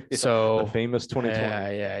 So the famous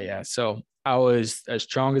 2020. Yeah. So I was as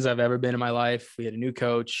strong as I've ever been in my life. We had a new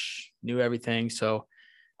coach, knew everything. So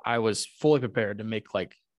I was fully prepared to make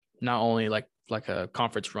like not only like a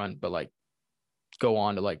conference run, but like go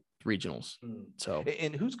on to like regionals. So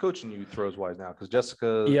and who's coaching you throws wise now? Because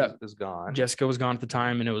Jessica is gone. Jessica was gone at the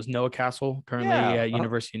time, and it was Noah Castle, currently at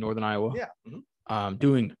University of Northern Iowa. Yeah.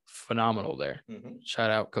 Doing phenomenal there.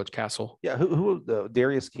 Shout out Coach Castle. Yeah, who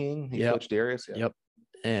Darius King? He coached Darius. Yeah. Yep.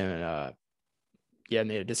 And and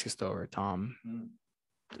they had a discus thrower, Tom.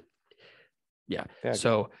 Yeah.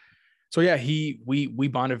 So yeah, we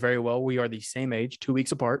bonded very well. We are the same age, 2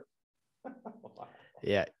 weeks apart.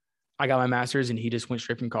 Yeah. I got my master's and he just went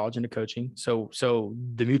straight from college into coaching. So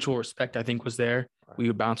the mutual respect, I think, was there. Right. We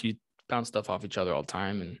would bounce stuff off each other all the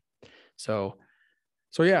time. And so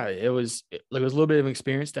yeah, it was a little bit of an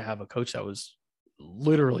experience to have a coach that was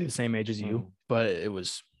literally the same age as you, but it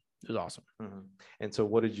was awesome. And so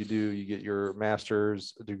what did you do? You get your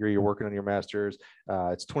master's degree, you're working on your master's.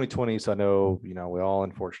 It's 2020. So I know, we all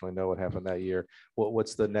unfortunately know what happened that year.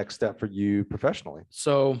 What's the next step for you professionally?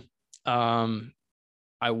 So,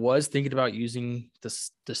 I was thinking about using the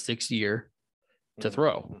 6th year to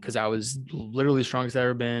throw because I was literally the strongest I've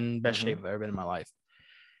ever been, best shape I've ever been in my life.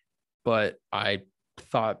 But I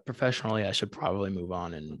thought professionally I should probably move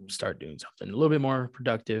on and start doing something a little bit more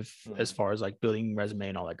productive as far as like building resume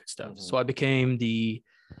and all that good stuff. So I became the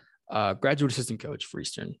graduate assistant coach for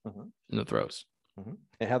Eastern in the throws.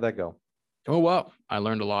 And how'd that go? Oh, well, I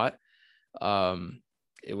learned a lot.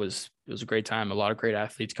 It was a great time. A lot of great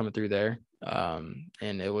athletes coming through there.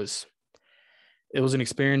 And it was an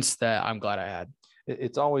experience that I'm glad I had.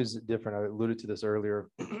 It's always different. I alluded to this earlier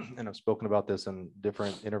and I've spoken about this in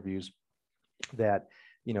different interviews that,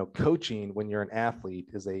 coaching when you're an athlete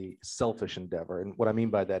is a selfish endeavor. And what I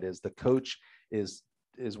mean by that is the coach is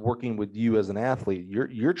working with you as an athlete.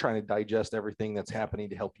 You're trying to digest everything that's happening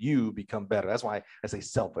to help you become better. That's why I say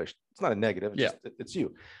selfish. It's not a negative. It's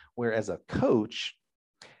you. Whereas a coach,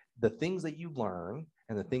 the things that you learn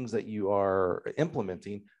and the things that you are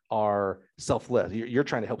implementing are selfless. You're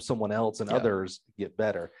trying to help someone else and others get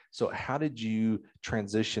better. So how did you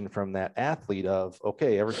transition from that athlete of,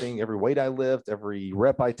 okay, every weight I lift, every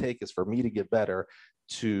rep I take is for me to get better,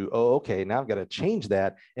 to, oh, okay, now I've got to change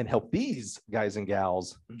that and help these guys and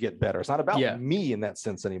gals get better. It's not about me in that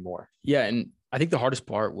sense anymore. Yeah. And I think the hardest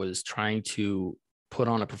part was trying to put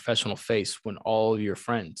on a professional face when all of your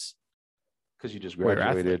friends, because you just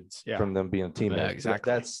graduated from them being a teammate. Yeah,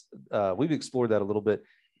 exactly. That's we've explored that a little bit.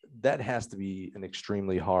 That has to be an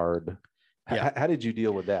extremely hard. How did you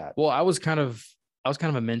deal with that? Well, I was kind of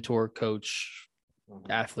a mentor, coach,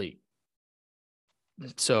 athlete.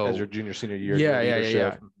 So as your junior, senior year.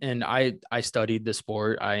 Yeah. And I studied the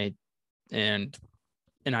sport. And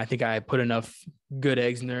I think I put enough good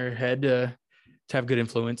eggs in their head to have good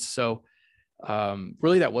influence. So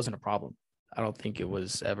really that wasn't a problem. I don't think it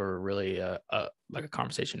was ever really like a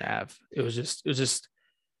conversation to have. It was just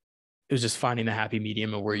finding the happy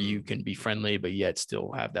medium of where you can be friendly, but yet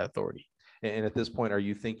still have that authority. And at this point, are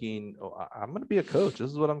you thinking, oh, I'm going to be a coach,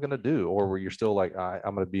 this is what I'm going to do? Or were you still like,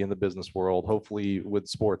 I'm going to be in the business world, hopefully with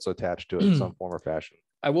sports attached to it in some form or fashion?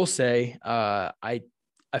 I will say, I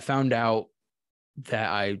found out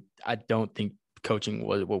that I don't think coaching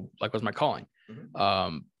was my calling.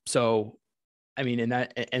 Mm-hmm. So, I mean, and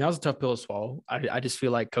that was a tough pill to swallow. I just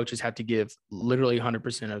feel like coaches have to give literally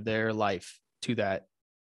 100% of their life to that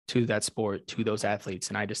sport, to those athletes.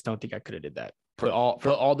 And I just don't think I could have did that. Put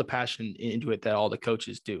all the passion into it that all the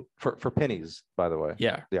coaches do for pennies, by the way.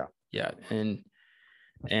 Yeah. And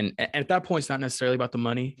at that point, it's not necessarily about the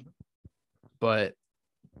money, but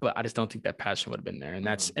I just don't think that passion would have been there. And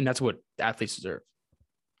that's what athletes deserve.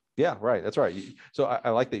 Yeah, right. That's right. So I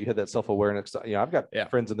like that you had that self-awareness. I've got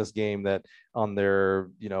friends in this game that on their,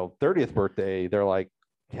 30th birthday, they're like,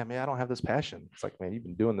 yeah, man, I don't have this passion. It's like, man, you've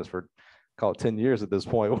been doing this for call it 10 years at this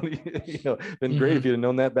point. Been great if you'd have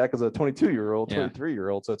known that back as a 22-year-old,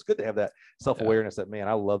 23-year-old. So it's good to have that self-awareness that, man,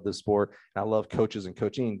 I love this sport and I love coaches and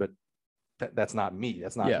coaching, but that's not me.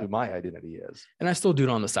 That's not who my identity is. And I still do it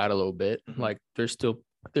on the side a little bit. Mm-hmm. Like there's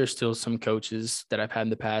still some coaches that I've had in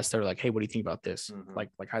the past that are like, hey, what do you think about this? Mm-hmm. Like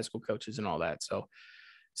high school coaches and all that. So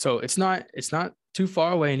it's not too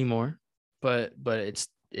far away anymore, but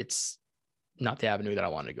it's not the avenue that I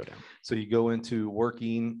wanted to go down. So you go into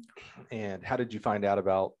working, and how did you find out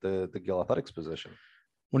about the Gill Athletics position?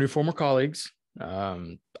 One of your former colleagues,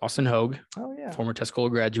 Austin Hogue. Oh yeah. Former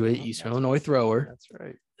Tuscola graduate, Eastern Illinois thrower. That's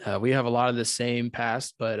right. We have a lot of the same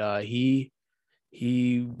past, but he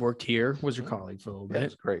worked here, was your colleague for a little bit.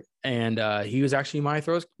 That's great. And he was actually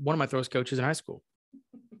one of my throws coaches in high school.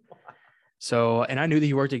 So, and I knew that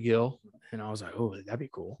he worked at Gill, and I was like, oh, that'd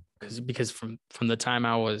be cool. Because from the time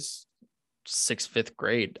I was 6th, 5th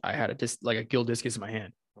grade, I had a Gill discus in my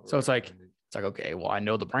hand. So it's like, okay, well, I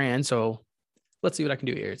know the brand, so let's see what I can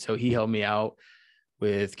do here. So he helped me out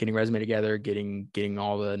with getting resume together, getting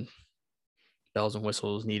all the bells and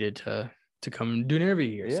whistles needed to come do an interview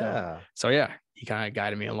here. Yeah. So he kind of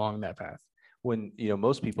guided me along that path. When,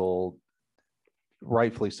 most people,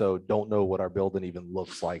 rightfully so, don't know what our building even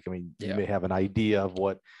looks like. I mean, you may have an idea of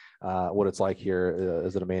what it's like here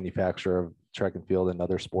as a manufacturer of track and field and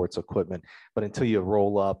other sports equipment, but until you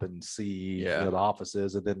roll up and see the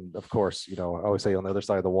offices, and then of course, I always say on the other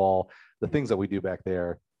side of the wall, the things that we do back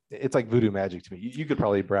there, it's like voodoo magic to me. You could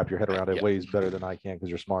probably wrap your head around it ways better than I can because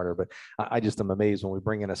you're smarter, but I just am amazed when we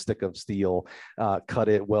bring in a stick of steel, cut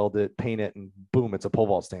it, weld it, paint it, and boom, it's a pole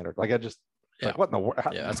vault standard. Like like what in the world?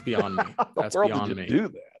 Yeah, that's beyond me. That's beyond me. Do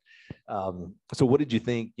that. So what did you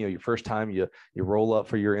think, your first time you roll up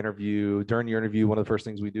for your interview? During your interview, one of the first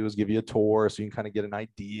things we do is give you a tour so you can kind of get an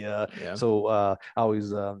idea. Yeah. So I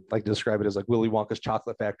always like to describe it as like Willy Wonka's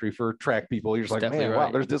chocolate factory for track people. You're just like, man,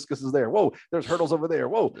 wow, there's discuses there. Whoa, there's hurdles over there.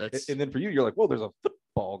 Whoa. And then for you, you're like, whoa, there's a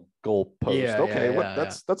football goal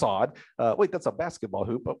post. That's odd. Wait, that's a basketball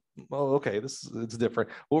hoop. Oh, okay, it's different.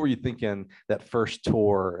 What were you thinking that first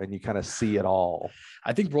tour and you kind of see it all?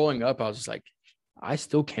 I think rolling up, I was just like, I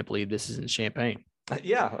still can't believe this is in Champaign.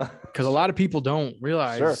 Yeah. Because a lot of people don't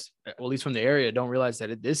realize, well, at least from the area, don't realize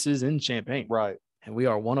that this is in Champaign. Right. And we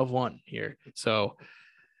are one of one here. So,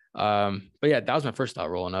 but yeah, that was my first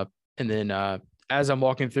thought rolling up. And then as I'm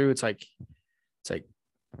walking through, it's like,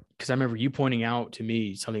 because I remember you pointing out to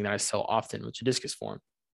me something that I sell often, which is a discus form,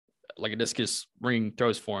 like a discus ring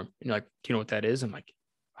throws form. And you're like, do you know what that is? I'm like,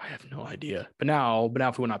 I have no idea. But now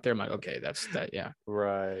if we went out there, I'm like, okay, that's that. Yeah.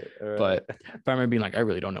 Right. But I remember being like, I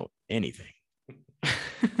really don't know anything.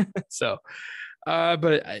 So,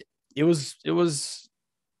 but it was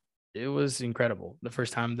incredible. The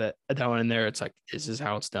first time that I went in there, it's like, this is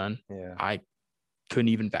how it's done. Yeah. I couldn't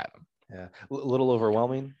even fathom. Yeah. A little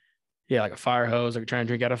overwhelming. Yeah, like a fire hose, like trying to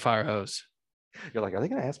drink out of a fire hose. You're like, are they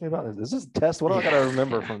going to ask me about this? Is this a test? What do I got to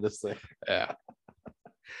remember from this thing? Yeah.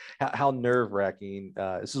 How nerve wracking.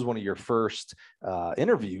 This is one of your first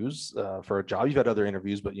interviews for a job. You've had other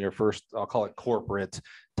interviews, but your first, I'll call it corporate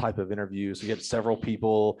type of interview. So you get several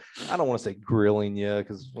people. I don't want to say grilling you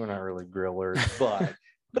because we're not really grillers, but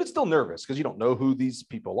it's still nervous because you don't know who these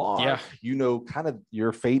people are. Yeah. You know, kind of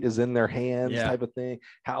your fate is in their hands type of thing.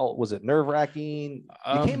 How was it nerve wracking?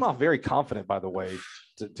 You came off very confident, by the way,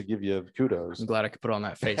 to give you kudos. I'm glad I could put on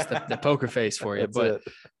that face, the poker face for you.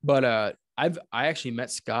 But I actually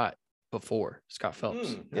met Scott before, Scott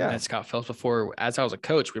Phelps. Yeah. I met Scott Phelps before. As I was a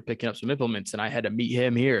coach, we were picking up some implements and I had to meet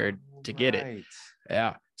him here to get it.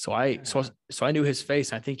 Yeah. So I knew his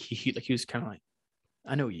face. I think he was kind of like,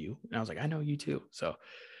 I know you. And I was like, I know you too. So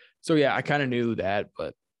yeah, I kind of knew that,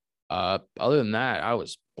 but other than that, I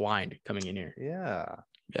was blind coming in here. Yeah.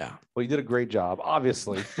 Yeah. Well, you did a great job.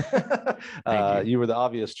 Obviously, you were the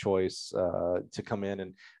obvious choice to come in,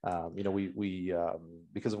 and we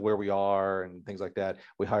because of where we are and things like that,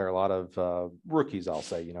 we hire a lot of rookies. I'll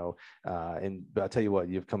say, and I'll tell you what,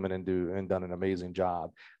 you've come in and done an amazing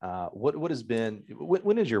job. What has been?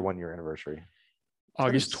 When is your 1 year anniversary?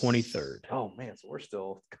 August 23rd. Oh man, so we're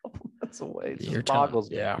still a couple months away. It boggles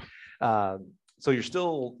me. Yeah. So you're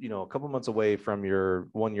still, a couple months away from your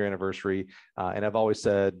 1 year anniversary. And I've always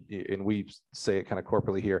said, and we say it kind of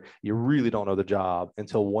corporately here, you really don't know the job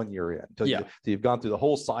until 1 year in. Until you've gone through the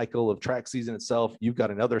whole cycle of track season itself. You've got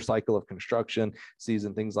another cycle of construction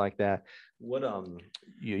season, things like that. What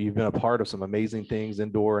you've been a part of some amazing things,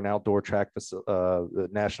 indoor and outdoor track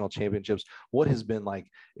national championships. What has been like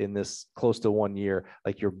in this close to 1 year,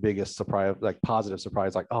 like your biggest surprise, like positive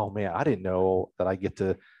surprise, like, oh man, I didn't know that I get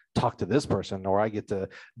to talk to this person, or I get to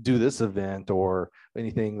do this event, or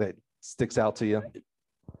anything that sticks out to you?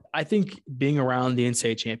 I think being around the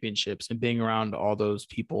NCAA championships and being around all those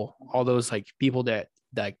people, like people that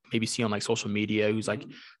maybe see on like social media, who's like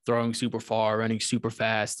throwing super far, running super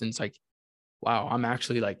fast. And it's like, wow, I'm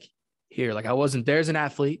actually like here. Like I wasn't there as an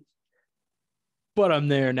athlete, but I'm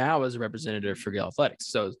there now as a representative for Gale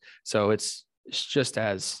Athletics. So it's just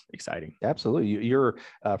as exciting. Absolutely. You're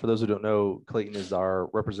for those who don't know, Clayton is our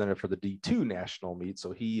representative for the D2 national meet.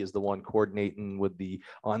 So he is the one coordinating with the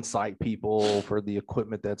on-site people for the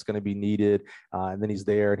equipment that's going to be needed. And then he's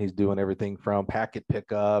there and he's doing everything from packet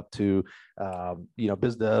pickup to,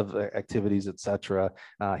 biz dev activities, etc.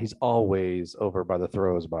 He's always over by the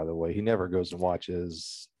throws, by the way. He never goes and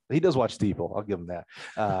watches. He does watch Steeple. I'll give him that.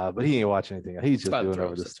 But he ain't watching anything. He's just doing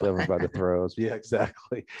over by the throws. Yeah,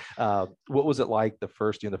 exactly. What was it like the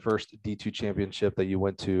first D2 championship that you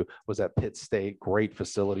went to was at Pitt State? Great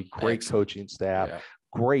facility, great coaching staff,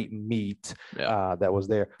 great meet that was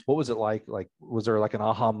there. What was it like? Like, was there like an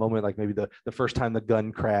aha moment? Like maybe the first time the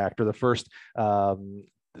gun cracked, or the first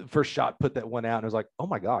shot put that one out and it was like, oh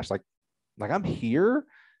my gosh, like I'm here.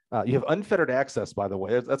 You have unfettered access, by the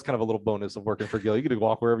way. That's kind of a little bonus of working for Gale. You get to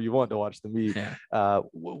walk wherever you want to watch the meet. Yeah.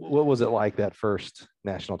 What was it like that first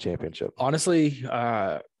national championship? Honestly,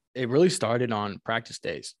 it really started on practice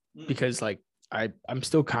days because like I'm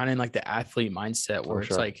still kind of in like the athlete mindset where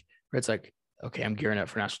it's like, okay, I'm gearing up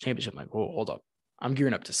for national championship. I'm like, whoa, hold up. I'm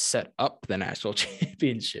gearing up to set up the national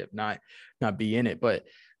championship, not be in it. But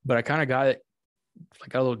I kind of got a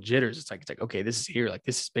little jitters. It's like, okay, this is here. Like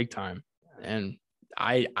this is big time. And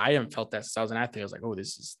I haven't felt that since I was an athlete. I was like, oh,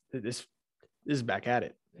 this is back at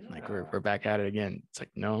it. Like we're back at it again. It's like,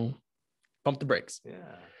 no, pump the brakes.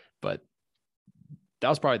 Yeah. But that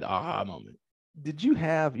was probably the aha moment. Did you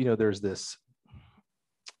have, there's this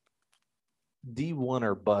D1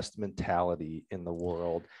 or bust mentality in the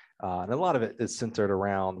world. And a lot of it is centered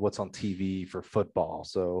around what's on TV for football.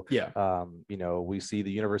 So, we see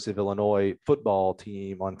the University of Illinois football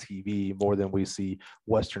team on TV more than we see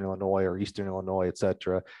Western Illinois or Eastern Illinois, et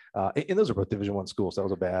cetera. And those are both Division I schools. So that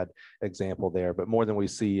was a bad example there, but more than we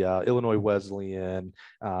see Illinois Wesleyan,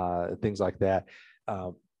 things like that.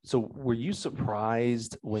 So were you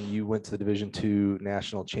surprised when you went to the Division II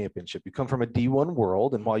national championship? You come from a D1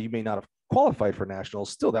 world, and while you may not have qualified for nationals,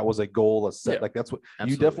 still that was a goal, a set. Like that's what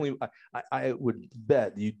you definitely, I would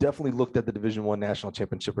bet you definitely looked at the Division I national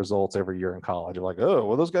championship results every year in college. You're like, oh,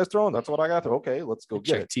 well, those guys throwing, that's what I got. Okay, let's go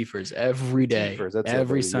get it. Tifers every day,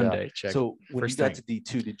 every Sunday. Check. So when you got to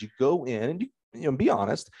D2, did you go in and be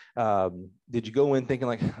honest, did you go in thinking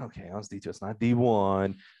like, okay, I was D2, it's not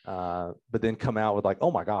D1, but then come out with like,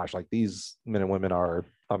 oh my gosh, like these men and women are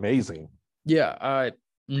amazing? Yeah,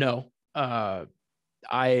 no, I'm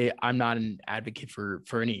not an advocate for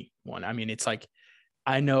anyone. I mean, it's like,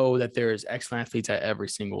 I know that there's excellent athletes at every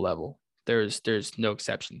single level, There's no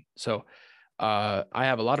exception. So I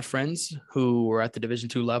have a lot of friends who were at the Division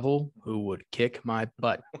II level who would kick my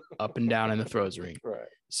butt up and down in the throws ring. Right.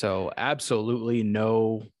 So absolutely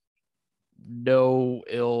no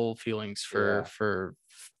ill feelings for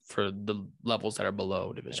the levels that are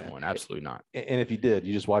below Division I. Absolutely not. And if you did,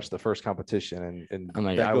 you just watch the first competition and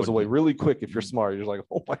like, that goes away really quick. If you're smart, you're like,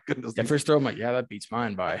 oh my goodness. That first throw, I'm like, yeah, that beats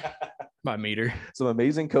mine by meter. Some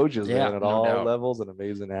amazing coaches, man, at all doubt. levels, and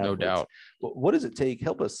amazing athletes. No doubt. What does it take?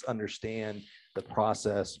 Help us understand the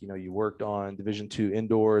process. You worked on Division II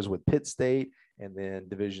indoors with Pitt State, and then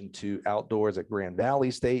Division II outdoors at Grand Valley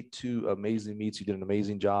State. 2 amazing meets. You did an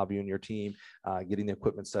amazing job, you and your team, getting the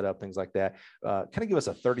equipment set up, things like that. Kind of give us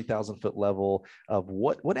a 30,000 foot level of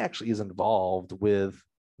what actually is involved with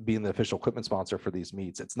being the official equipment sponsor for these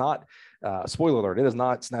meets. It's not, spoiler alert, it is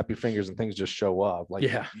not snap your fingers and things just show up. Like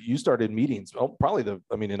you started meetings,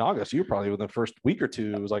 in August, you were probably within the first week or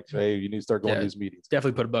 2, it was like, hey, you need to start going to these meetings.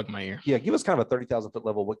 Definitely put a bug in my ear. Yeah. Give us kind of a 30,000 foot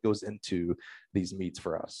level, what goes into these meets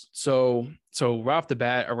for us. So right off the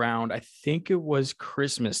bat, around, I think it was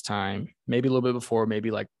Christmas time, maybe a little bit before, maybe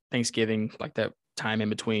like Thanksgiving, like that time in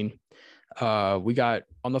between, we got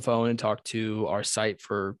on the phone and talked to our site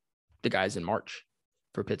for the guys in March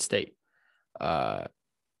for Pitt State.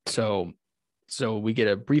 So we get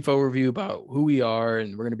a brief overview about who we are,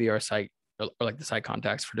 and we're going to be our site, or like the site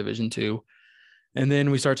contacts for Division II. And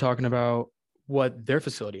then we start talking about what their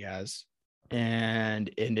facility has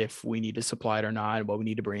and if we need to supply it or not, what we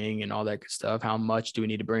need to bring and all that good stuff. How much do we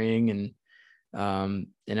need to bring? And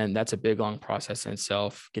then that's a big, long process in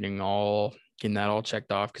itself, getting that all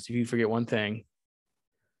checked off. Because if you forget one thing,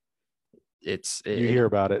 you hear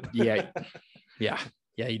about it.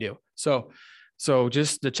 Yeah, you do. So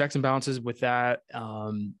just the checks and balances with that,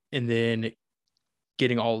 and then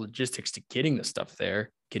getting all logistics to getting the stuff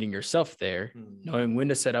there, getting yourself there, knowing when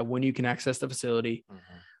to set up, when you can access the facility,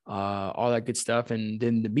 all that good stuff. And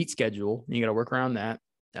then the meet schedule, you got to work around that.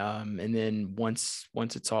 And then once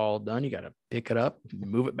it's all done, you got to pick it up,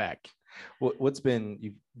 move it back.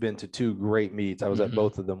 You've been to 2 great meets. I was at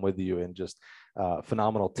both of them with you, and just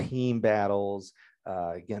phenomenal team battles.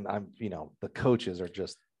 Again, the coaches are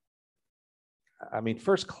just,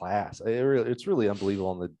 first class. It's really unbelievable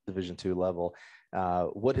on the Division II level.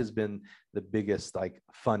 What has been the biggest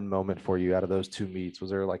fun moment for you out of those 2 meets?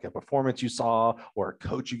 Was there like a performance you saw or a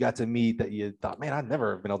coach you got to meet that you thought, man, I've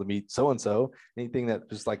never been able to meet so-and-so? Anything that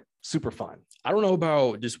was super fun? I don't know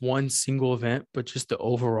about just one single event, but just the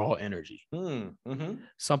overall energy.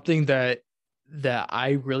 Something that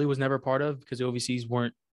I really was never part of, because the OVCs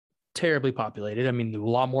weren't terribly populated. There were a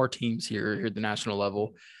lot more teams here at the national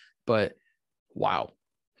level, but wow,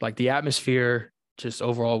 like the atmosphere just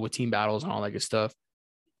overall with team battles and all that good stuff,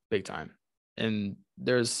 big time. And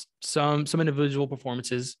there's some individual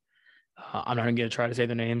performances. I'm not going to try to say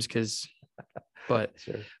the names but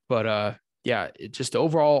just the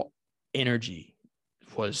overall energy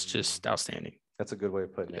was just outstanding. That's a good way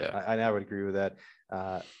of putting it. I would agree with that.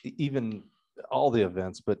 Even all the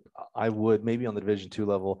events, but I would maybe on the Division II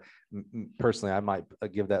level, personally, I might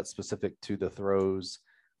give that specific to the throws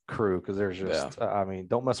crew, because there's just,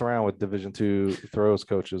 don't mess around with Division II throws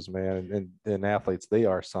coaches, man, and athletes. They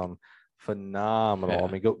are some phenomenal.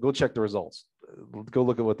 Go check the results. Go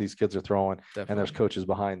look at what these kids are throwing. Definitely. And there's coaches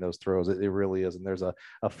behind those throws. It really is. And there's a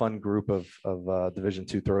fun group of Division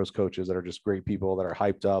II throws coaches that are just great people that are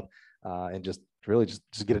hyped up and just really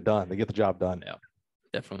just get it done. They get the job done. Yeah.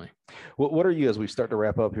 Definitely. What are you, as we start to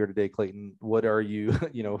wrap up here today, Clayton? What are you,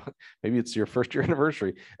 maybe it's your first year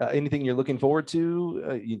anniversary. Anything you're looking forward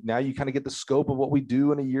to? Now you kind of get the scope of what we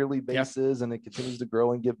do on a yearly basis, and it continues to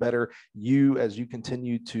grow and get better. As you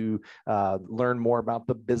continue to learn more about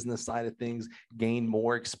the business side of things, gain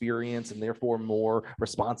more experience and therefore more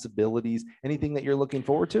responsibilities. Anything that you're looking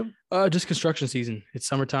forward to? Just construction season. It's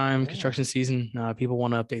summertime, construction season. People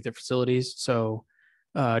want to update their facilities. So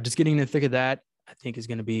just getting in the thick of that, I think is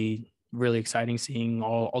going to be really exciting, seeing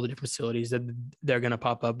all the different facilities that they're going to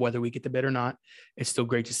pop up, whether we get the bid or not. It's still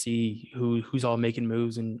great to see who's all making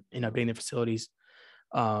moves and updating their facilities.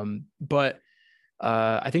 But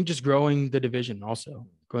I think just growing the division also.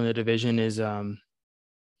 Growing the division is you're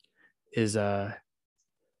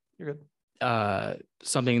good.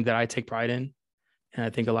 Something that I take pride in. And I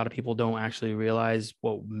think a lot of people don't actually realize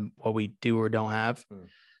what we do or don't have.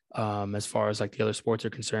 As far as the other sports are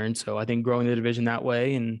concerned. So I think growing the division that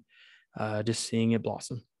way and just seeing it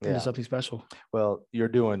blossom into something special. Well, you're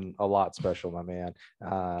doing a lot special, my man.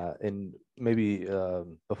 And maybe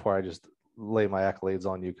before I just lay my accolades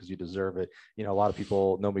on you because you deserve it. You know, a lot of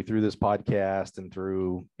people know me through this podcast and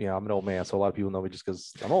through, you know, I'm an old man. So a lot of people know me just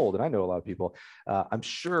because I'm old, and I know a lot of people. I'm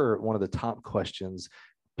sure one of the top questions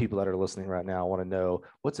people that are listening right now want to know,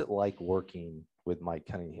 what's it like working with Mike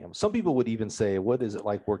Cunningham? Some people would even say, what is it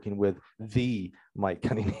like working with the Mike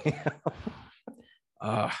Cunningham?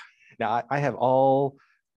 Now I have all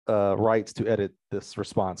rights to edit this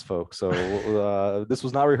response, folks. So this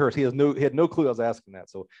was not rehearsed. He had no clue I was asking that.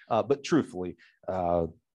 So, but truthfully,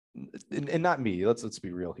 and not me. Let's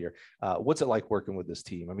be real here. What's it like working with this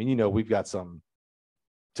team? I mean, you know, we've got some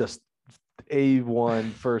just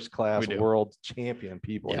A1 first class world champion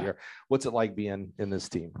people here. What's it like being in this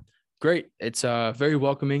team? Great. It's very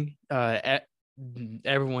welcoming.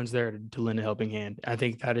 Everyone's there to lend a helping hand. I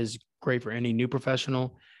think that is great for any new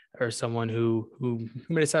professional or someone who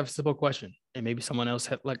may just have a simple question and maybe someone else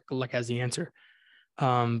has the answer.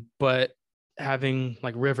 But having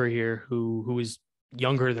like River here, who is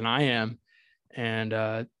younger than I am,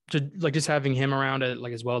 and just having him around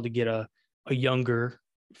as well to get a younger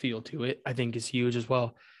feel to it, I think is huge as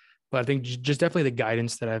well. But I think just definitely the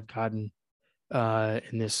guidance that I've gotten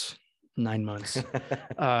in this 9 months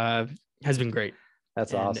has been great.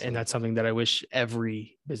 That's awesome. And that's something that I wish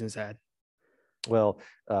every business had. Well,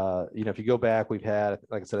 you know, if you go back, we've had,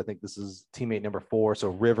 like I said, I think this is teammate number 4. So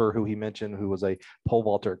River, who he mentioned, who was a pole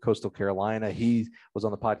vaulter at Coastal Carolina, he was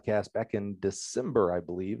on the podcast back in December, I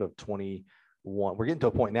believe, of 2021. We're getting to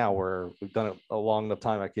a point now where we've done it a long enough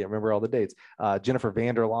time. I can't remember all the dates. Jennifer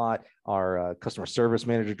Vanderlot, our customer service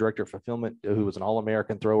manager, director of fulfillment, who was an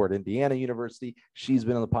All-American thrower at Indiana University. She's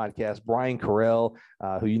been on the podcast. Brian Carell,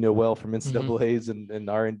 who you know well from NCAAs and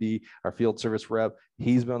R&D, our field service rep.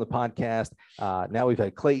 He's been on the podcast. Now we've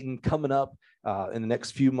had Clayton coming up. In the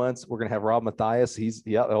next few months, we're going to have Rob Matthias. He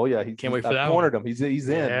can't wait for that. Cornered him. He's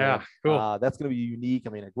in. Yeah, cool. That's going to be unique. I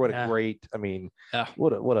mean, what a great. I mean,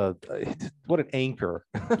 what an anchor.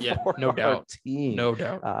 Yeah, for no doubt. Our team. No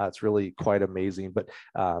doubt. It's really quite amazing. But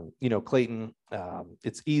you know, Clayton,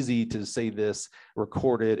 it's easy to say this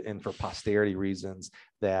recorded and for posterity reasons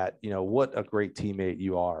that, you know, what a great teammate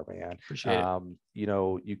you are, man. Appreciate it. You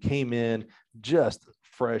know, you came in just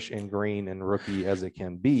fresh and green and rookie as it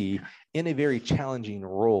can be in a very challenging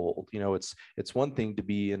role. You know, it's one thing to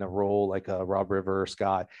be in a role like Rob River or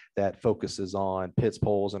Scott that focuses on pits,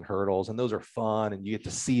 poles, and hurdles, and those are fun and you get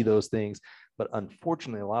to see those things. But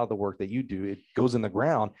unfortunately, a lot of the work that you do, it goes in the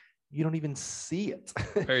ground. You don't even see it.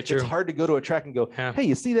 Very true. It's hard to go to a track and go, hey,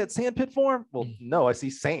 you see that sand pit form? Well, no, I see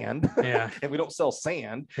sand. Yeah. And we don't sell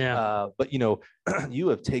sand. Yeah. But, you know, you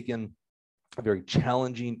have taken a very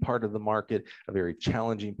challenging part of the market, a very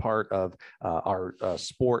challenging part of our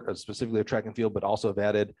sport, specifically of track and field, but also have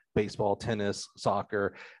added baseball, tennis,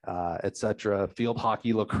 soccer, etc., field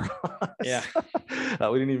hockey, lacrosse. Yeah.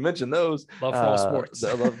 We didn't even mention those. Love for all sports.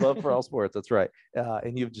 Love for all sports. That's right.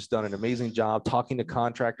 And you've just done an amazing job talking to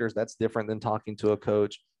contractors. That's different than talking to a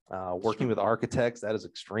coach. Working with architects, that is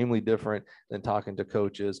extremely different than talking to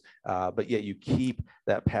coaches, but yet you keep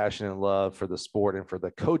that passion and love for the sport and for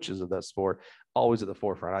the coaches of that sport always at the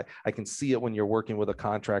forefront. I can see it when you're working with a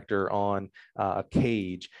contractor on a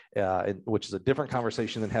cage, which is a different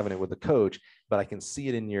conversation than having it with a coach, but I can see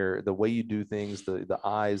it in the way you do things, the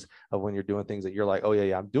eyes of when you're doing things that you're like, oh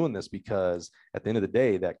yeah, I'm doing this because at the end of the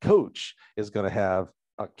day, that coach is going to have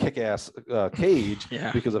a kick-ass cage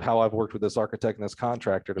because of how I've worked with this architect and this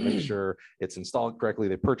contractor to make sure it's installed correctly.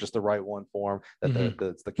 They purchased the right one for them, that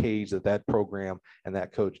it's the cage that program and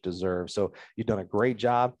that coach deserves. So you've done a great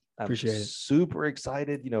job. I'm Appreciate it. Super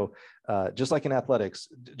excited, you know, just like in athletics,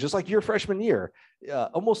 just like your freshman year,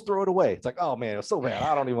 almost throw it away. It's like, oh man, it was so bad.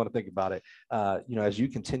 I don't even want to think about it. You know, as you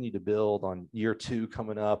continue to build on year 2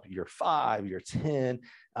 coming up, year 5, year 10,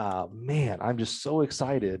 man, I'm just so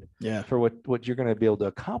excited for what you're going to be able to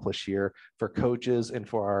accomplish here for coaches and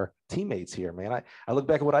for our teammates here, man. I look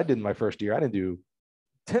back at what I did in my first year. I didn't do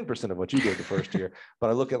 10% of what you did the first year,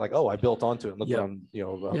 but I look at like, oh, I built onto it and look what I'm, you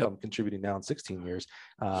know, I'm contributing now in 16 years.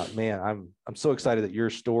 Man, I'm so excited that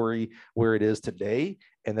your story, where it is today,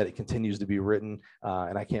 and that it continues to be written.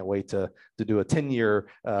 And I can't wait to do a 10-year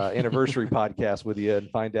anniversary podcast with you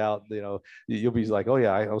and find out, you know, you'll be like, oh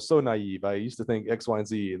yeah, I was so naive. I used to think X, Y, and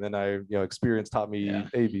Z. And then experience taught me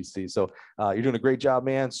A, B, C. So you're doing a great job,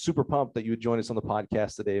 man. Super pumped that you would join us on the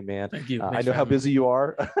podcast today, man. Thank you. I know how busy you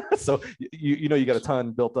are. So you know, you got a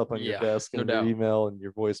ton built up on your desk and your email and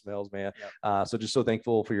your voicemails, man. So just so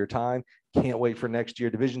thankful for your time. Can't wait for next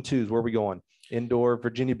year. Division 2s, where are we going? Indoor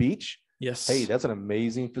Virginia Beach. Yes. Hey, that's an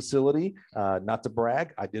amazing facility. Not to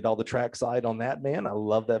brag, I did all the track side on that, man. I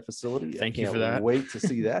love that facility. Thank you for that. Wait to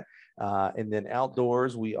see that. And then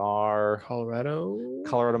outdoors, we are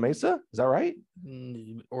Colorado Mesa. Is that right?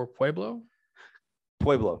 Or Pueblo?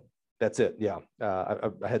 Pueblo. That's it. Yeah. I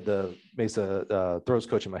had the Mesa throws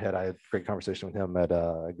coach in my head. I had a great conversation with him at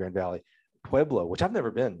Grand Valley. Pueblo, which I've never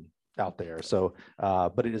been out there. So,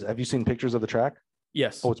 but it is. Have you seen pictures of the track?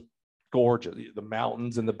 Yes. Oh, it's gorgeous. The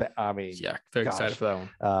mountains and yeah, very excited for that one.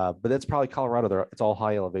 But that's probably Colorado. It's all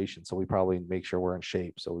high elevation. So we probably make sure we're in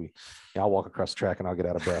shape. So I'll walk across the track and I'll get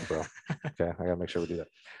out of breath, bro. Okay. I got to make sure we do that.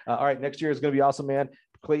 All right. Next year is going to be awesome, man.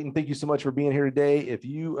 Clayton, thank you so much for being here today. If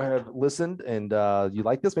you have listened and you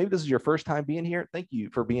like this, maybe this is your first time being here. Thank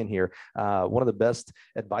you for being here. One of the best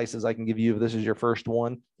advices I can give you if this is your first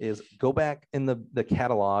one is go back in the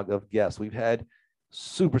catalog of guests. We've had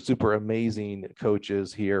super amazing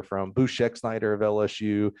coaches here, from Boo Schexnayder of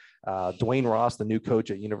LSU, Dwayne Ross, the new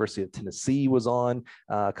coach at University of Tennessee, was on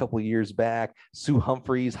a couple of years back. Sue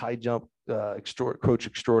Humphreys, high jump coach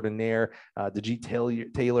extraordinaire,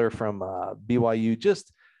 Deji Taylor from BYU,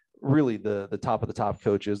 just really the top of the top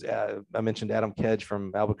coaches. I mentioned Adam Kedge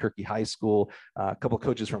from Albuquerque High School, a couple of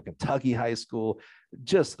coaches from Kentucky High School,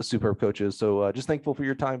 just superb coaches. So just thankful for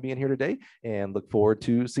your time being here today and look forward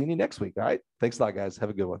to seeing you next week. All right. Thanks a lot, guys. Have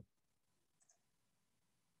a good one.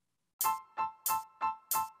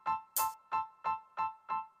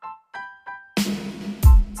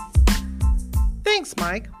 Thanks,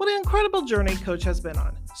 Mike. What an incredible journey Coach has been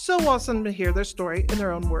on. So awesome to hear their story in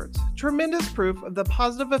their own words. Tremendous proof of the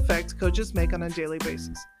positive effects coaches make on a daily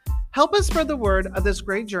basis. Help us spread the word of this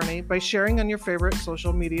great journey by sharing on your favorite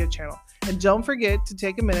social media channel. And don't forget to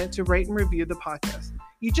take a minute to rate and review the podcast.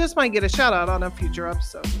 You just might get a shout out on a future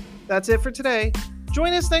episode. That's it for today.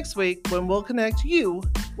 Join us next week when we'll connect you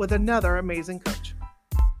with another amazing coach.